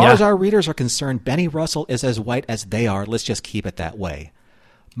 As far as our readers are concerned, Benny Russell is as white as they are. Let's just keep it that way.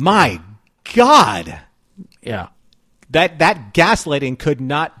 My God. Yeah. That gaslighting could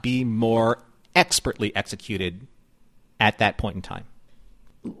not be more expertly executed at that point in time.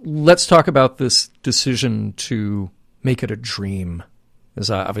 Let's talk about this decision to make it a dream,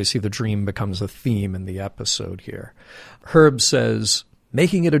 as obviously the dream becomes a theme in the episode here. Herb says,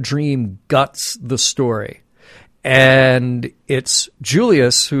 making it a dream guts the story. And it's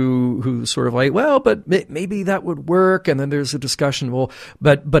Julius who sort of like, well, but maybe that would work. And then there's a discussion. Well,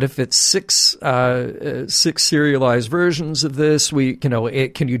 but if it's six serialized versions of this,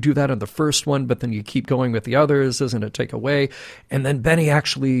 can you do that on the first one? But then you keep going with the others. Doesn't it take away? And then Benny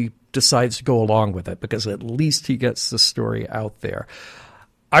actually decides to go along with it because at least he gets the story out there.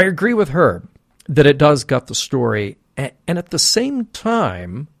 I agree with Herb that it does gut the story. And at the same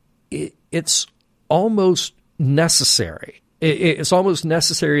time, it's almost necessary. It's almost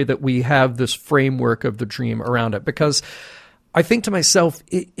necessary that we have this framework of the dream around it, because I think to myself,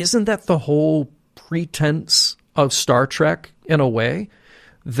 isn't that the whole pretense of Star Trek in a way?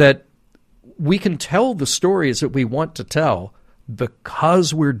 That we can tell the stories that we want to tell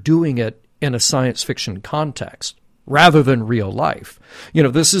because we're doing it in a science fiction context rather than real life.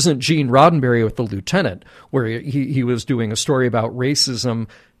 This isn't Gene Roddenberry with The Lieutenant, where he was doing a story about racism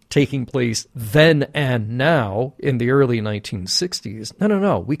taking place then and now in the early 1960s.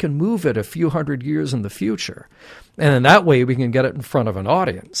 No. We can move it a few hundred years in the future. And in that way, we can get it in front of an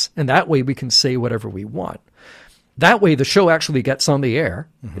audience. And that way, we can say whatever we want. That way, the show actually gets on the air.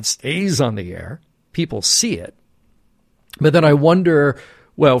 Mm-hmm. It stays on the air. People see it. But then I wonder,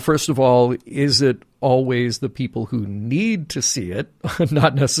 well, first of all, is it always the people who need to see it?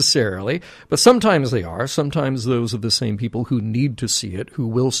 Not necessarily, but sometimes they are. Sometimes those are the same people who need to see it, who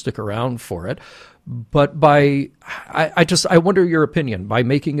will stick around for it. But I wonder your opinion. By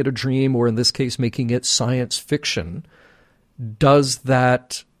making it a dream, or in this case, making it science fiction, does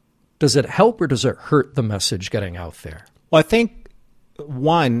it help or does it hurt the message getting out there? Well, I think,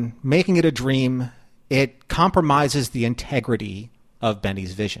 one, making it a dream, it compromises the integrity of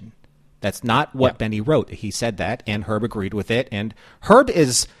Benny's vision. That's not what Benny wrote. He said that, and Herb agreed with it. And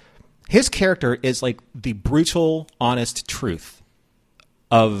his character is like the brutal, honest truth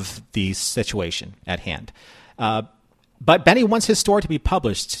of the situation at hand. But Benny wants his story to be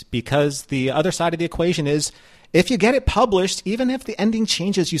published because the other side of the equation is, if you get it published, even if the ending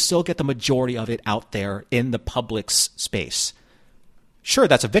changes, you still get the majority of it out there in the public's space. Sure,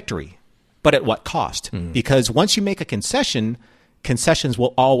 that's a victory. but at what cost? Because once you make a concession, concessions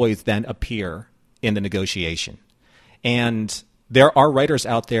will always then appear in the negotiation. And there are writers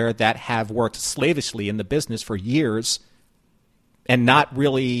out there that have worked slavishly in the business for years and not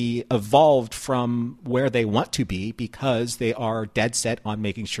really evolved from where they want to be because they are dead set on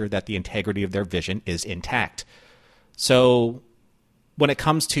making sure that the integrity of their vision is intact. So when it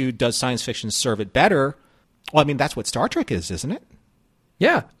comes to does science fiction serve it better, well, I mean, that's what Star Trek is, isn't it?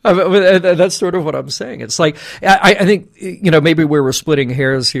 Yeah, that's sort of what I'm saying. It's like, I think, maybe where we're splitting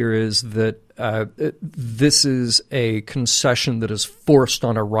hairs here is that this is a concession that is forced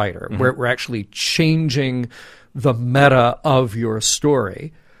on a writer, where we're actually changing the meta of your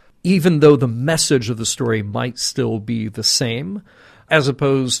story, even though the message of the story might still be the same, as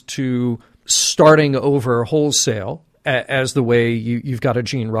opposed to starting over wholesale as the way you've got a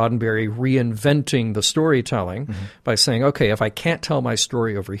Gene Roddenberry reinventing the storytelling by saying, okay, if I can't tell my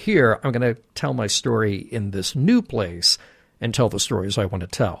story over here, I'm going to tell my story in this new place and tell the stories I want to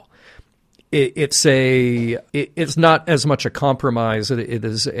tell. It's not as much a compromise. It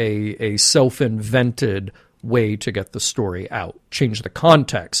is a self-invented way to get the story out, change the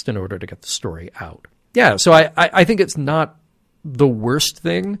context in order to get the story out. Yeah, so I think it's not the worst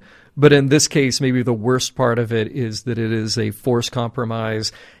thing, but in this case, maybe the worst part of it is that it is a forced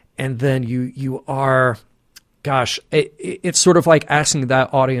compromise, and then you are, it's sort of like asking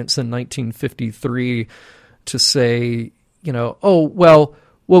that audience in 1953 to say, well,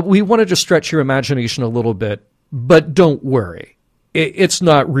 we wanted to stretch your imagination a little bit, but don't worry. It's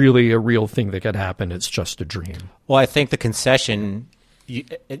not really a real thing that could happen. It's just a dream. Well, I think the concession,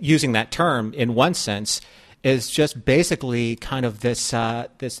 using that term in one sense, is just basically kind of this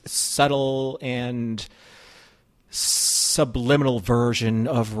subtle and subliminal version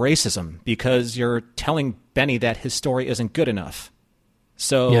of racism, because you're telling Benny that his story isn't good enough.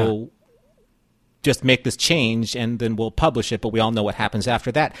 So just make this change and then we'll publish it, but we all know what happens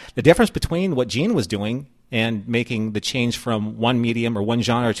after that. The difference between what Gene was doing and making the change from one medium or one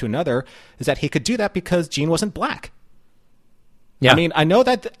genre to another is that he could do that because Gene wasn't black. Yeah. I mean, I know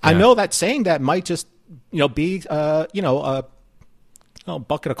that saying that might just, be, a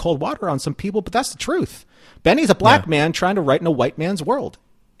bucket of cold water on some people, but that's the truth. Benny's a black man trying to write in a white man's world,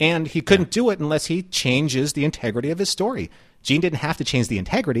 and he couldn't do it unless he changes the integrity of his story. Gene didn't have to change the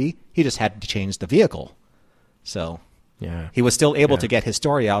integrity. He just had to change the vehicle. So he was still able to get his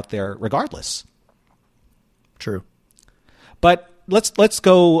story out there regardless. True. But let's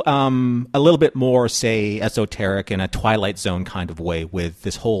go a little bit more, say, esoteric in a Twilight Zone kind of way with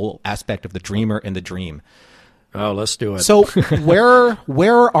this whole aspect of the dreamer and the dream. Oh, let's do it. So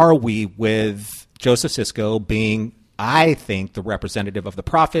where are we with Joseph Sisko being, I think, the representative of the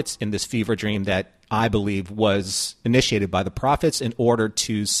prophets in this fever dream that I believe was initiated by the prophets in order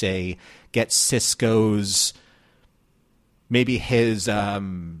to, say, get Sisko's, maybe his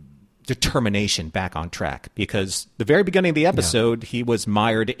determination back on track? Because the very beginning of the episode, he was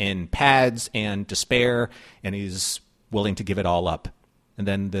mired in pads and despair, and he's willing to give it all up. And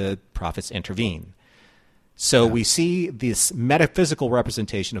then the prophets intervene. So we see this metaphysical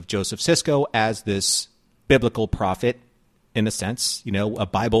representation of Joseph Sisko as this biblical prophet, in a sense, a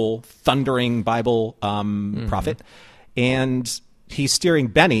Bible, thundering Bible prophet. And he's steering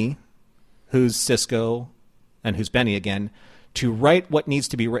Benny, who's Sisko, and who's Benny again, to write what needs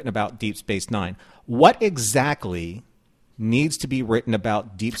to be written about Deep Space Nine. What exactly needs to be written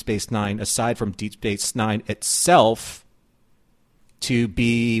about Deep Space Nine, aside from Deep Space Nine itself, to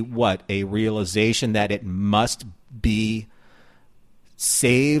be a realization that it must be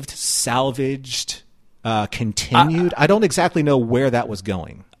saved, salvaged, continued? I don't exactly know where that was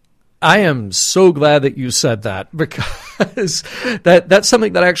going. I am so glad that you said that, because that's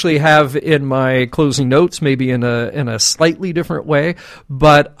something that I actually have in my closing notes, maybe in a slightly different way.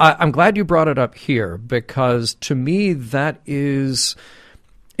 But I'm glad you brought it up here, because to me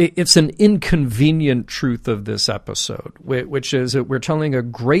it's an inconvenient truth of this episode, which is that we're telling a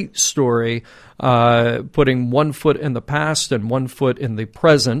great story, putting one foot in the past and one foot in the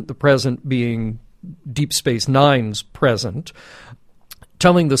present being Deep Space Nine's present,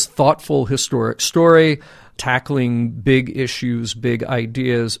 telling this thoughtful historic story, tackling big issues, big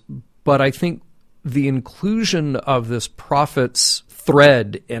ideas. But I think the inclusion of this prophet's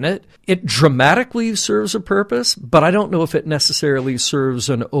thread in it dramatically serves a purpose, but I don't know if it necessarily serves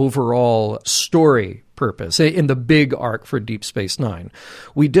an overall story purpose in the big arc for Deep Space Nine.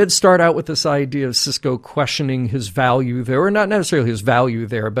 We did start out with this idea of Sisko questioning his value there, or not necessarily his value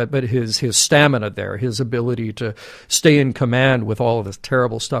there, but his stamina there, his ability to stay in command with all of this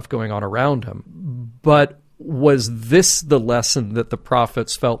terrible stuff going on around him. But was this the lesson that the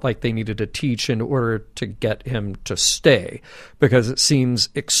prophets felt like they needed to teach in order to get him to stay? Because it seems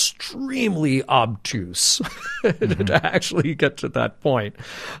extremely obtuse to actually get to that point.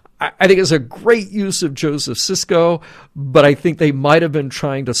 I think it's a great use of Joseph Sisko, but I think they might have been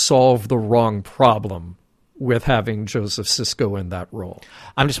trying to solve the wrong problem with having Joseph Sisko in that role.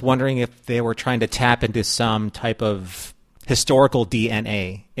 I'm just wondering if they were trying to tap into some type of historical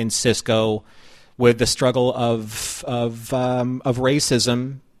DNA in Sisko, with the struggle of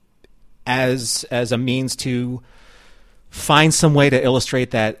racism as a means to find some way to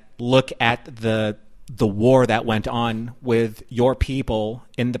illustrate that. Look at the war that went on with your people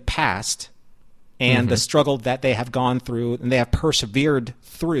in the past, and the struggle that they have gone through and they have persevered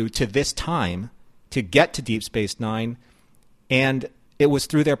through to this time to get to Deep Space Nine, and it was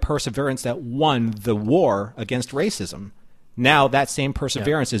through their perseverance that won the war against racism. Now that same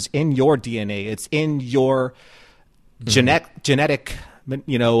perseverance is in your DNA. It's in your genetic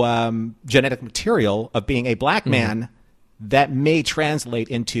material of being a black man that may translate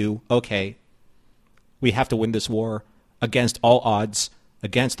into, okay, we have to win this war against all odds,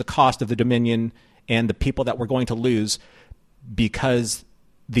 against the cost of the Dominion and the people that we're going to lose, because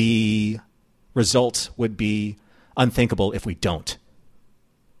the result would be unthinkable if we don't.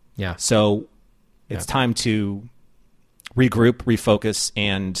 Yeah. So it's time to regroup, refocus,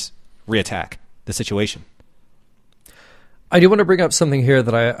 and reattack the situation. I do want to bring up something here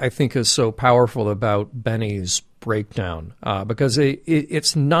that I think is so powerful about Benny's breakdown, because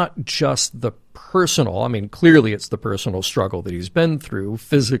it's not just the personal. I mean, clearly it's the personal struggle that he's been through,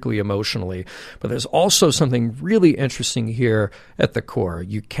 physically, emotionally, but there's also something really interesting here at the core.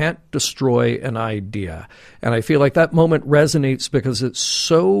 You can't destroy an idea. And I feel like that moment resonates because it's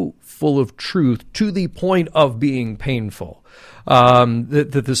so full of truth to the point of being painful,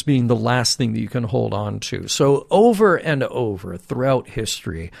 that this being the last thing that you can hold on to. So over and over throughout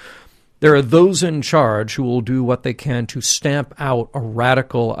history, there are those in charge who will do what they can to stamp out a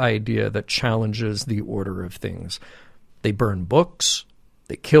radical idea that challenges the order of things. They burn books,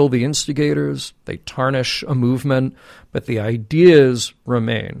 they kill the instigators, they tarnish a movement, but the ideas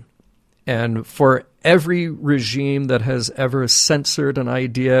remain. And for every regime that has ever censored an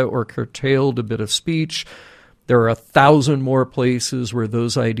idea or curtailed a bit of speech, there are 1,000 more places where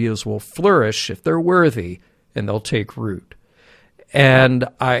those ideas will flourish if they're worthy, and they'll take root. And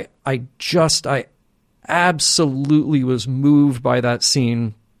I absolutely was moved by that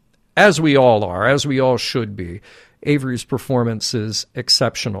scene, as we all are, as we all should be. Avery's performance is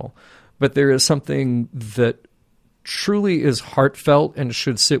exceptional, but there is something that truly is heartfelt and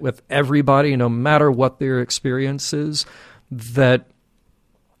should sit with everybody, no matter what their experience is, that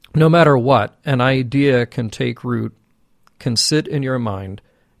no matter what, an idea can take root, can sit in your mind,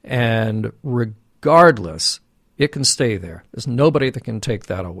 and regardless, it can stay there. There's nobody that can take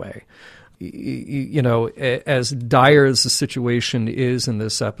that away. You know, as dire as the situation is in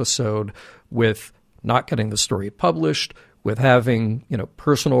this episode, with not getting the story published, with having,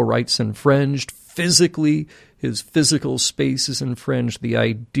 personal rights infringed, physically, his physical space is infringed, the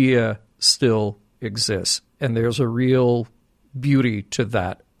idea still exists. And there's a real beauty to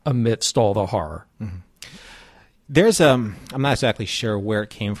that amidst all the horror. Mm-hmm. There's, I'm not exactly sure where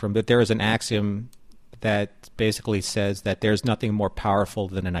it came from, but there is an axiom that basically says that there's nothing more powerful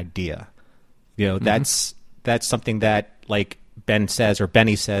than an idea. That's something that, like Benny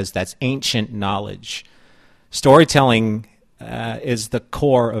says, that's ancient knowledge. Storytelling is at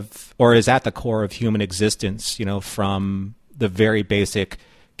the core of human existence, from the very basic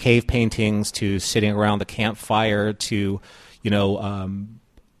cave paintings to sitting around the campfire to,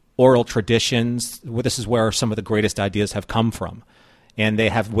 oral traditions. This is where some of the greatest ideas have come from. And they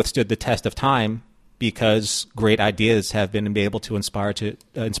have withstood the test of time because great ideas have been able to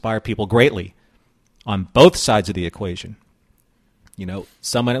inspire people greatly on both sides of the equation.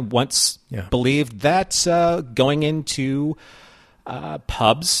 Someone once believed that going into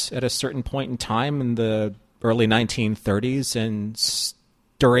pubs at a certain point in time in the early 1930s and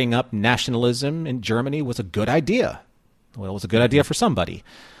stirring up nationalism in Germany was a good idea. Well, it was a good idea for somebody.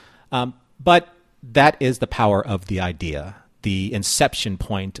 But that is the power of the idea, the inception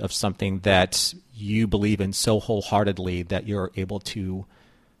point of something that you believe in so wholeheartedly that you're able to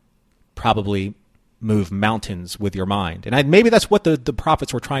probably move mountains with your mind. And maybe that's what the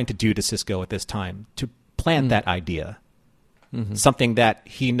prophets were trying to do to Sisko at this time, to plant that idea. Mm-hmm. Something that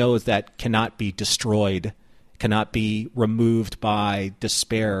he knows that cannot be destroyed, cannot be removed by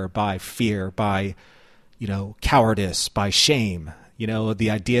despair, by fear, by, cowardice, by shame. The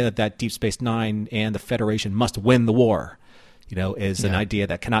idea that Deep Space Nine and the Federation must win the war, is an idea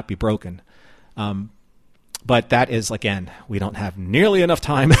that cannot be broken. But that is, again, we don't have nearly enough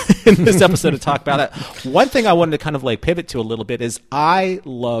time in this episode to talk about that. One thing I wanted to kind of like pivot to a little bit is I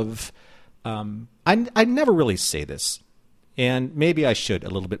love, I never really say this, and maybe I should a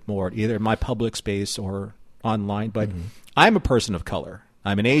little bit more, either in my public space or online, but I'm a person of color.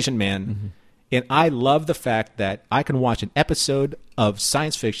 I'm an Asian man, and I love the fact that I can watch an episode of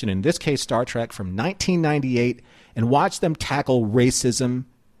science fiction, in this case Star Trek, from 1998, and watch them tackle racism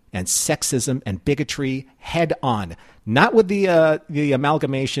and sexism and bigotry head on, not with the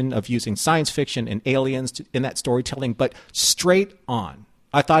amalgamation of using science fiction and aliens in that storytelling, but straight on.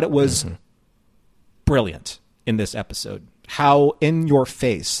 I thought it was brilliant in this episode, how in your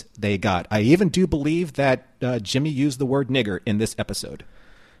face they got. I even do believe that Jimmy used the word nigger in this episode.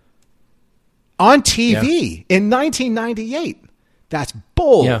 On TV in 1998. That's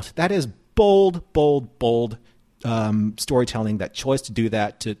bold. Yeah. That is bold, bold, bold. Storytelling, that choice to do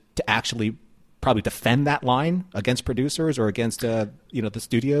that, to actually probably defend that line against producers or against the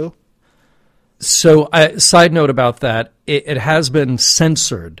studio. So, side note about that, it has been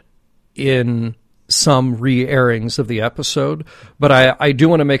censored in some re-airings of the episode, but I do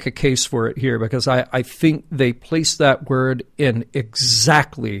want to make a case for it here, because I think they placed that word in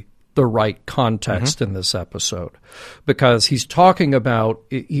exactly the right context in this episode, because he's talking about,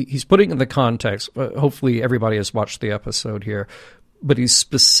 he's putting in the context, hopefully everybody has watched the episode here, but he's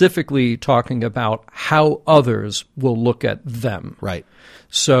specifically talking about how others will look at them. Right.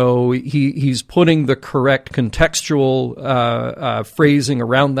 So he's putting the correct contextual phrasing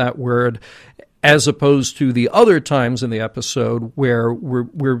around that word, as opposed to the other times in the episode where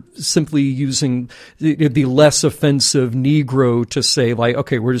we're simply using the less offensive Negro to say, like,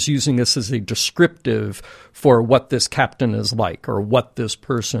 okay, we're just using this as a descriptive for what this captain is like or what this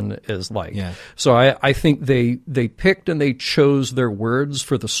person is like. Yeah. So I think they picked and they chose their words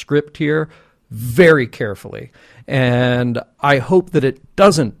for the script here very carefully. And I hope that it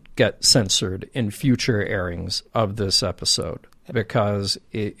doesn't get censored in future airings of this episode. Because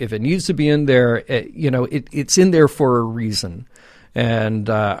if it needs to be in there, it's in there for a reason. And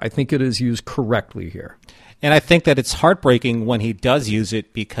I think it is used correctly here. And I think that it's heartbreaking when he does use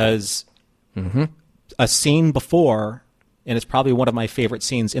it, because a scene before, and it's probably one of my favorite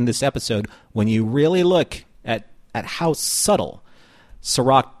scenes in this episode, when you really look at how subtle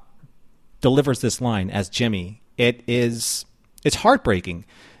Sirach delivers this line as Jimmy, it's heartbreaking.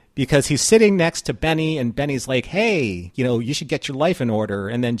 Because he's sitting next to Benny, and Benny's like, hey, you should get your life in order.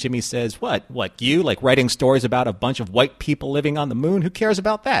 And then Jimmy says, what, you, like, writing stories about a bunch of white people living on the moon? Who cares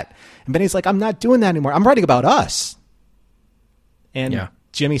about that? And Benny's like, I'm not doing that anymore. I'm writing about us. And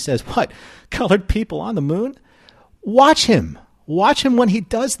Jimmy says, what, colored people on the moon? Watch him. Watch him when he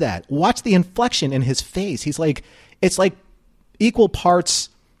does that. Watch the inflection in his face. He's like, it's like equal parts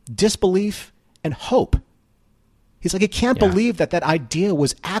disbelief and hope. He's like, he can't believe that idea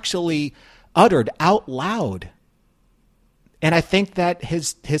was actually uttered out loud. And I think that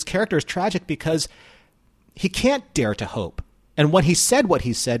his character is tragic because he can't dare to hope. And when he said what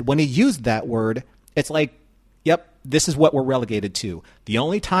he said, when he used that word, it's like, yep, this is what we're relegated to. The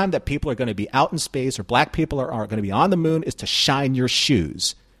only time that people are going to be out in space, or black people are going to be on the moon, is to shine your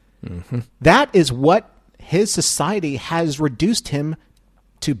shoes. That is what his society has reduced him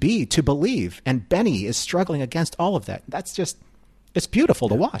to believe. And Benny is struggling against all of that. That's just, it's beautiful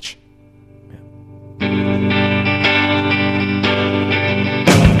to watch.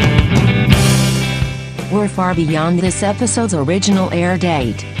 We're far beyond this episode's original air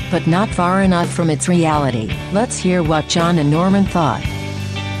date, but not far enough from its reality. Let's hear what John and Norman thought.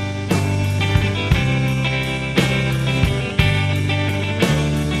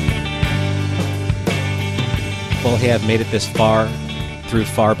 Well, we have made it this far, through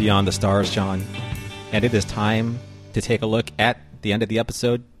Far Beyond the Stars, John, and it is time to take a look at the end of the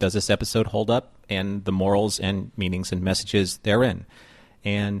episode. Does this episode hold up, and the morals and meanings and messages therein?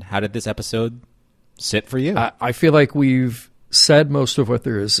 And how did this episode sit for you? I feel like we've said most of what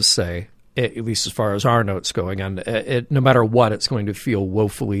there is to say, at least as far as our notes going, and no matter what, it's going to feel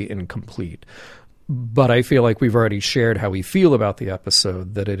woefully incomplete. But I feel like we've already shared how we feel about the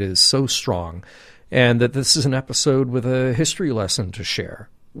episode, that it is so strong, and that this is an episode with a history lesson to share,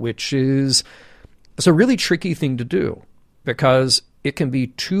 which is it's a really tricky thing to do, because it can be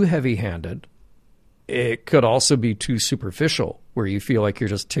too heavy-handed. It could also be too superficial, where you feel like you're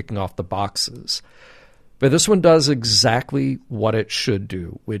just ticking off the boxes. But this one does exactly what it should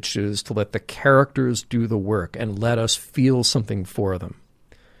do, which is to let the characters do the work and let us feel something for them.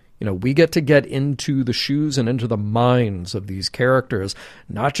 We get to get into the shoes and into the minds of these characters,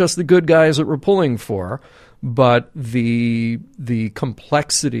 not just the good guys that we're pulling for, but the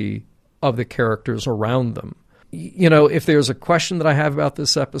complexity of the characters around them. You know, if there's a question that I have about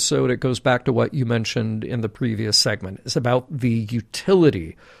this episode, it goes back to what you mentioned in the previous segment. It's about the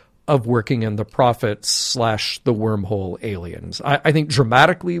utility of working in the Prophets / the wormhole aliens. I think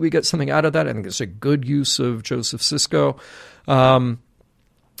dramatically we get something out of that. I think it's a good use of Joseph Sisko.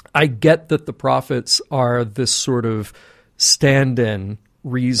 I get that the Prophets are this sort of stand-in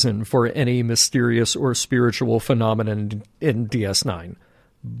reason for any mysterious or spiritual phenomenon in DS9.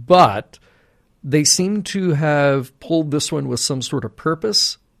 But they seem to have pulled this one with some sort of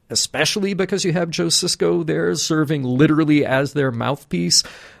purpose, especially because you have Joe Sisko there serving literally as their mouthpiece.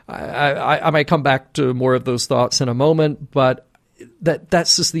 I might come back to more of those thoughts in a moment, but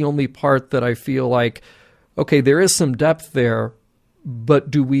that's just the only part that I feel like, okay, there is some depth there,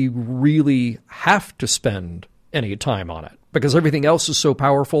 but do we really have to spend any time on it? Because everything else is so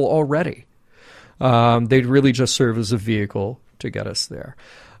powerful already. They'd really just serve as a vehicle to get us there.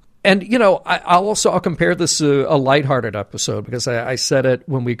 And, you know, I'll compare this to a lighthearted episode, because I said it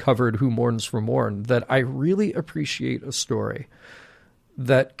when we covered Who Mourns for Morn, that I really appreciate a story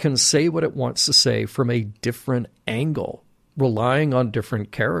that can say what it wants to say from a different angle, relying on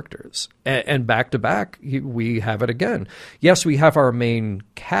different characters. And back to back, we have it again. Yes, we have our main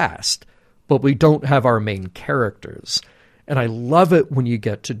cast, but we don't have our main characters. And I love it when you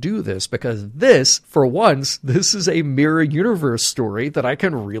get to do this, because this, for once, this is a mirror universe story that I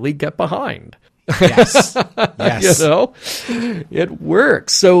can really get behind. Yes. Yes. You know, it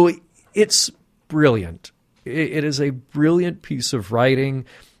works. So it's brilliant. It is a brilliant piece of writing.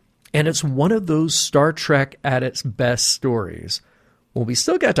 And it's one of those Star Trek at its best stories. Well, we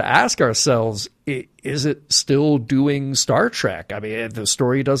still got to ask ourselves, is it still doing Star Trek? I mean, the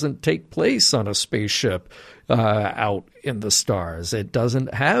story doesn't take place on a spaceship out in the stars. It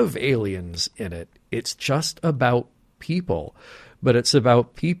doesn't have aliens in it. It's just about people. But it's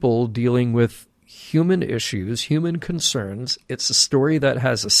about people dealing with human issues, human concerns. It's a story that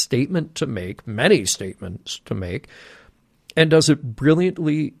has a statement to make, many statements to make, and does it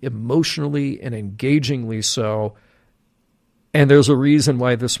brilliantly, emotionally, and engagingly so. And there's a reason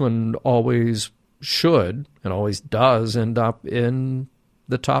why this one always should and always does end up in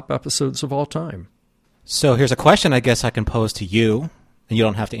the top episodes of all time. So here's a question I guess I can pose to you, and you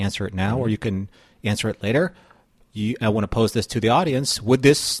don't have to answer it now, or you can answer it later. I want to pose this to the audience. Would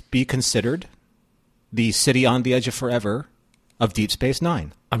this be considered the city on the edge of forever of Deep Space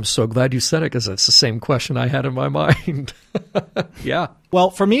Nine? I'm so glad you said it, because that's the same question I had in my mind. Yeah.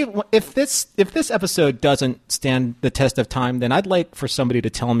 Well, for me, if this episode doesn't stand the test of time, then I'd like for somebody to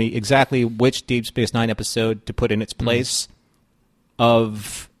tell me exactly which Deep Space Nine episode to put in its place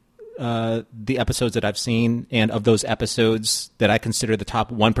of the episodes that I've seen, and of those episodes that I consider the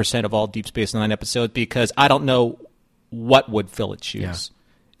top 1% of all Deep Space Nine episodes, because I don't know what would fill its shoes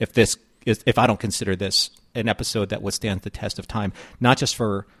if I don't consider this an episode that withstands the test of time, not just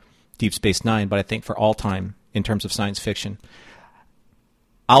for Deep Space Nine, but I think for all time in terms of science fiction.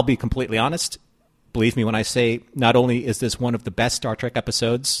 I'll be completely honest. Believe me when I say, not only is this one of the best Star Trek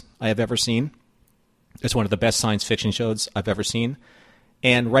episodes I have ever seen, it's one of the best science fiction shows I've ever seen.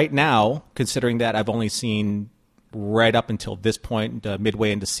 And right now, considering that I've only seen right up until this point,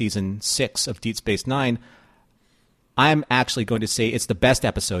 midway into season 6 of Deep Space Nine, I'm actually going to say it's the best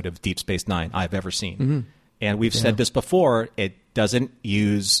episode of Deep Space Nine I've ever seen. Mm-hmm. And we've said this before, it doesn't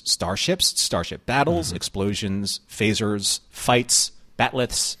use starships, starship battles, explosions, phasers, fights,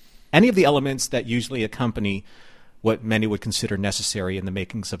 batliths, any of the elements that usually accompany what many would consider necessary in the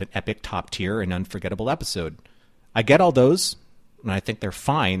makings of an epic, top-tier, and unforgettable episode. I get all those, and I think they're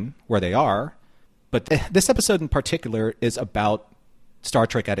fine where they are, but this episode in particular is about Star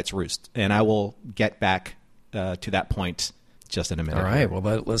Trek at its roost, and I will get back to that point just in a minute. All right,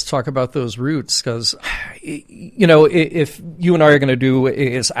 well, let's talk about those roots, because, you know, if you and I are going to do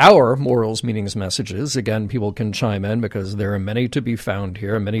is our morals, meanings, messages, again, people can chime in, because there are many to be found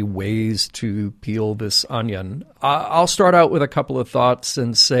here, many ways to peel this onion. I'll start out with a couple of thoughts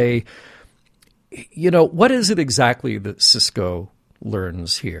and say, you know, what is it exactly that Sisko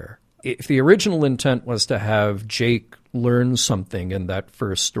learns here? If the original intent was to have Jake learn something in that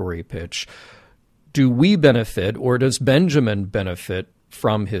first story pitch, do we benefit, or does Benjamin benefit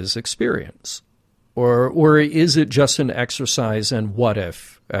from his experience? Or is it just an exercise in what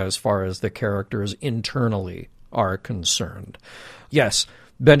if, as far as the characters internally are concerned? Yes,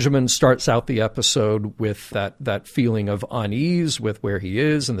 Benjamin starts out the episode with that feeling of unease with where he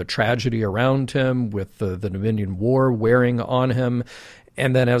is and the tragedy around him, with the Dominion War wearing on him.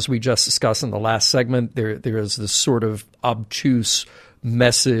 And then, as we just discussed in the last segment, there is this sort of obtuse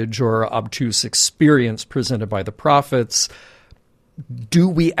message or obtuse experience presented by the Prophets. do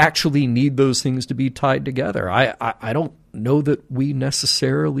we actually need those things to be tied together? I don't know that we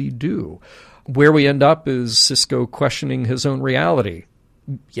necessarily do. Where we end up is Sisko questioning his own reality.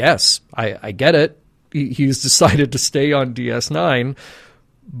 Yes, I get it. He's decided to stay on DS9,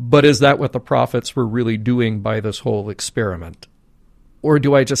 but is that what the prophets were really doing by this whole experiment? Or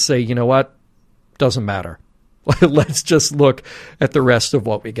do I just say, you know what? Doesn't matter. Let's just look at the rest of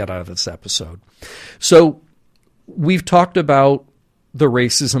what we get out of this episode. So we've talked about the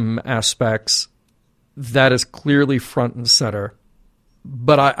racism aspects. That is clearly front and center.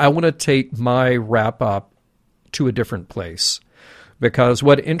 But I want to take my wrap up to a different place, because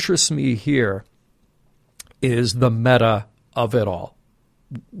what interests me here is the meta of it all.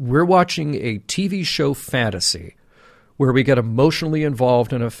 We're watching a TV show fantasy where we get emotionally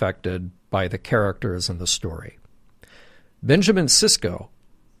involved and affected by the characters in the story. Benjamin Sisko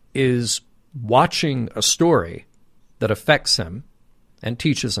is watching a story that affects him and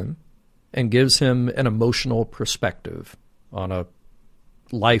teaches him and gives him an emotional perspective on a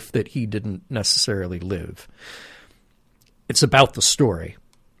life that he didn't necessarily live. It's about the story,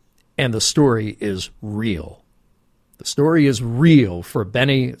 and the story is real. The story is real for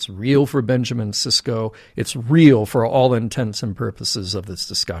Benny. It's real for Benjamin Sisko. It's real for all intents and purposes of this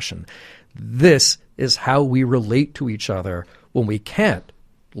discussion. This is how we relate to each other when we can't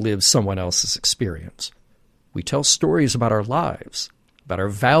live someone else's experience. We tell stories about our lives, about our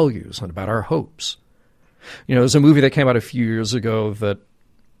values, and about our hopes. You know, there's a movie that came out a few years ago that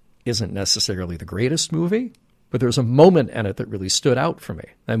isn't necessarily the greatest movie, but there's a moment in it that really stood out for me.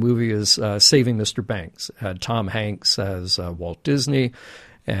 That movie is Saving Mr. Banks. It had Tom Hanks as Walt Disney,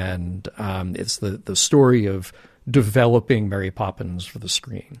 and it's the story of developing Mary Poppins for the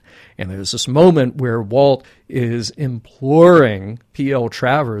screen. And there's this moment where Walt is imploring P.L.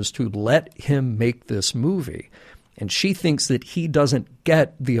 Travers to let him make this movie. And she thinks that he doesn't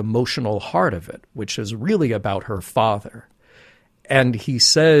get the emotional heart of it, which is really about her father. And he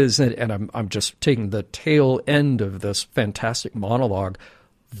says, and I'm just taking the tail end of this fantastic monologue,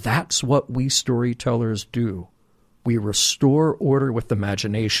 that's what we storytellers do. We restore order with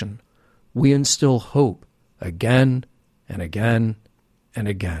imagination. We instill hope again and again and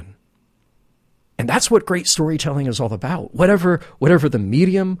again. And that's what great storytelling is all about. Whatever the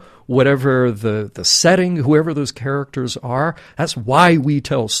medium, whatever the setting, whoever those characters are, that's why we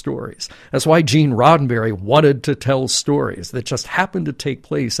tell stories. That's why Gene Roddenberry wanted to tell stories that just happened to take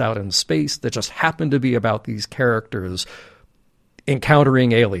place out in space, that just happened to be about these characters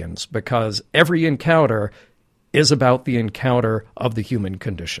encountering aliens, because every encounter is about the encounter of the human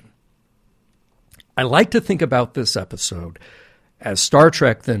condition. I like to think about this episode as Star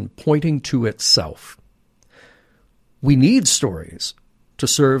Trek then pointing to itself. We need stories to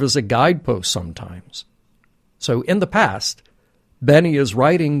serve as a guidepost sometimes. So in the past, Benny is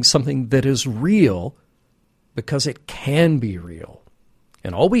writing something that is real because it can be real.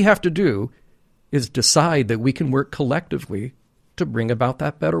 And all we have to do is decide that we can work collectively to bring about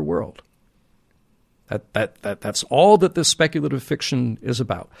that better world. That's all that this speculative fiction is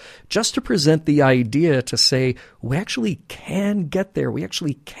about. Just to present the idea to say, we actually can get there. We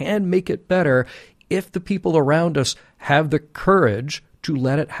actually can make it better if the people around us have the courage to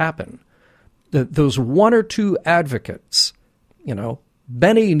let it happen. Those one or two advocates, you know,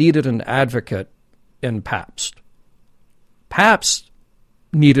 Benny needed an advocate in Pabst. Pabst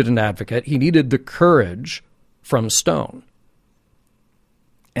needed an advocate. He needed the courage from Stone.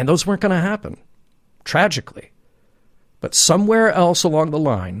 And those weren't going to happen. Tragically. But somewhere else along the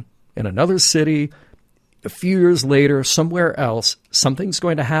line, in another city, a few years later, somewhere else, something's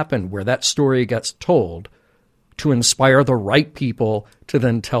going to happen where that story gets told to inspire the right people to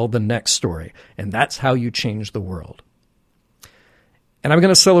then tell the next story. And that's how you change the world. And I'm going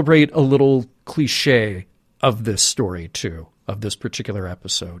to celebrate a little cliche of this story, too, of this particular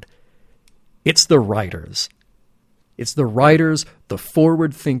episode. It's the writers. It's the writers, the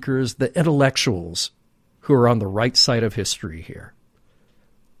forward thinkers, the intellectuals who are on the right side of history here.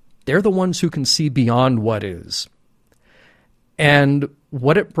 They're the ones who can see beyond what is. And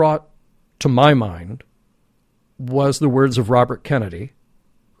what it brought to my mind was the words of Robert Kennedy,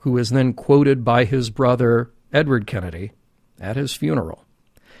 who is then quoted by his brother Edward Kennedy at his funeral,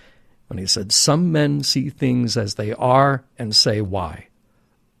 when he said, "Some men see things as they are and say, why?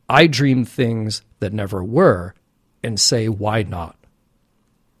 I dream things that never were and say, why not?"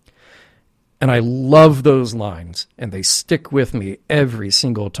 And I love those lines, and they stick with me every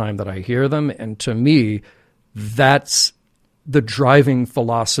single time that I hear them. And to me, that's the driving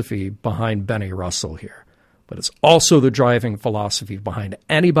philosophy behind Benny Russell here. but it's also the driving philosophy behind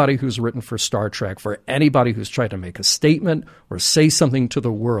anybody who's written for Star Trek, for anybody who's tried to make a statement or say something to the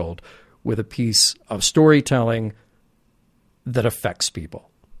world with a piece of storytelling that affects people.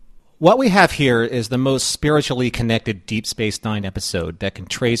 What we have here is the most spiritually connected Deep Space Nine episode that can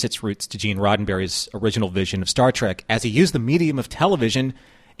trace its roots to Gene Roddenberry's original vision of Star Trek, as he used the medium of television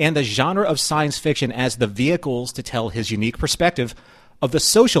and the genre of science fiction as the vehicles to tell his unique perspective of the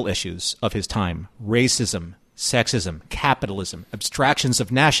social issues of his time: racism, sexism, capitalism, abstractions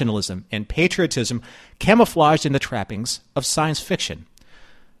of nationalism, and patriotism camouflaged in the trappings of science fiction.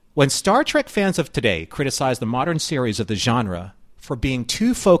 When Star Trek fans of today criticize the modern series of the genre for being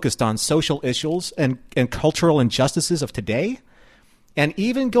too focused on social issues and cultural injustices of today, and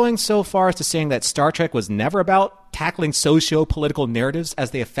even going so far as to saying that Star Trek was never about tackling socio-political narratives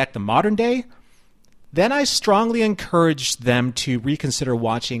as they affect the modern day, then I strongly encourage them to reconsider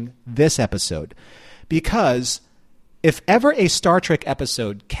watching this episode. Because if ever a Star Trek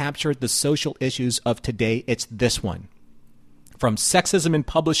episode captured the social issues of today, it's this one. From sexism in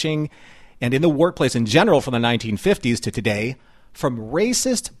publishing and in the workplace in general from the 1950s to today, from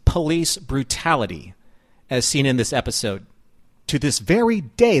racist police brutality, as seen in this episode, to this very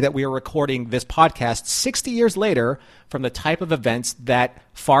day that we are recording this podcast 60 years later, from the type of events that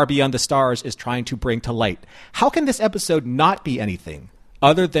Far Beyond the Stars is trying to bring to light. How can this episode not be anything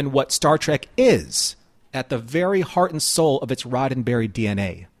other than what Star Trek is at the very heart and soul of its Roddenberry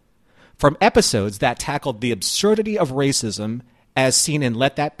DNA? From episodes that tackled the absurdity of racism, as seen in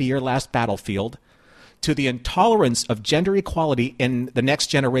Let That Be Your Last Battlefield, to the intolerance of gender equality in The Next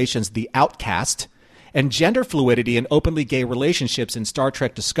Generation's The Outcast, and gender fluidity in openly gay relationships in Star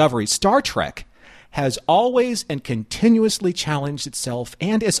Trek Discovery, Star Trek has always and continuously challenged itself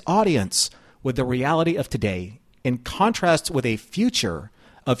and its audience with the reality of today, in contrast with a future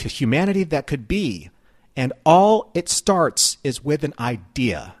of humanity that could be. And all it starts is with an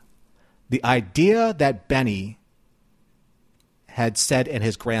idea. The idea that Benny had said in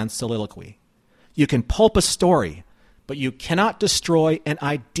his grand soliloquy. You can pulp a story, but you cannot destroy an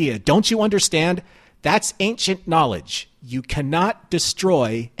idea. Don't you understand? That's ancient knowledge. You cannot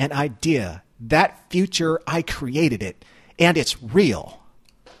destroy an idea. That future, I created it, and it's real.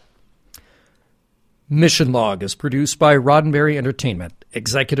 Mission Log is produced by Roddenberry Entertainment.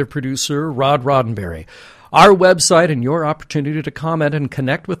 Executive producer, Rod Roddenberry. Our website and your opportunity to comment and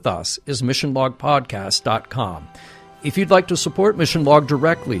connect with us is missionlogpodcast.com. If you'd like to support Mission Log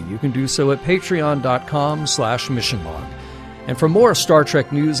directly, you can do so at patreon.com/missionlog. And for more Star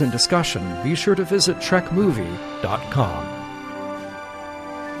Trek news and discussion, be sure to visit trekmovie.com.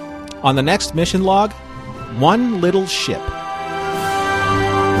 On the next Mission Log, One Little Ship.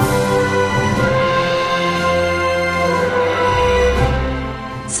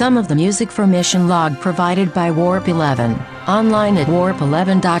 Some of the music for Mission Log provided by Warp 11, online at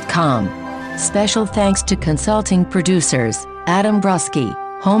warp11.com. Special thanks to consulting producers Adam Brusky,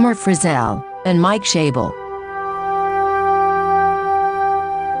 Homer Frizzell, and Mike Schabel.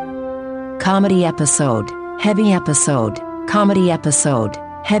 Comedy episode, heavy episode, comedy episode,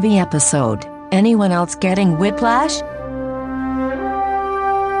 heavy episode. Anyone else getting whiplash?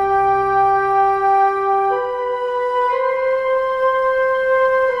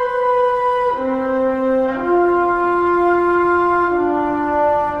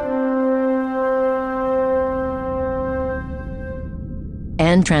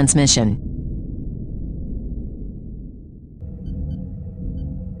 End transmission.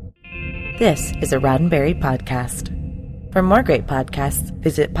 This is a Roddenberry podcast. For more great podcasts,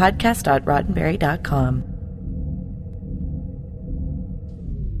 visit podcast.roddenberry.com.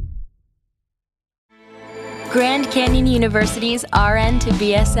 Grand Canyon University's RN to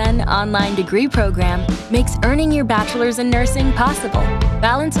BSN online degree program makes earning your bachelor's in nursing possible.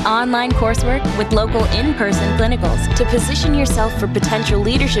 Balance online coursework with local in-person clinicals to position yourself for potential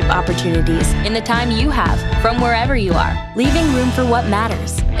leadership opportunities in the time you have from wherever you are, leaving room for what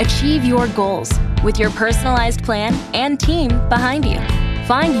matters. Achieve your goals with your personalized plan and team behind you.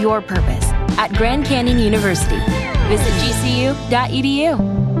 Find your purpose at Grand Canyon University. Visit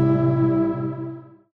gcu.edu.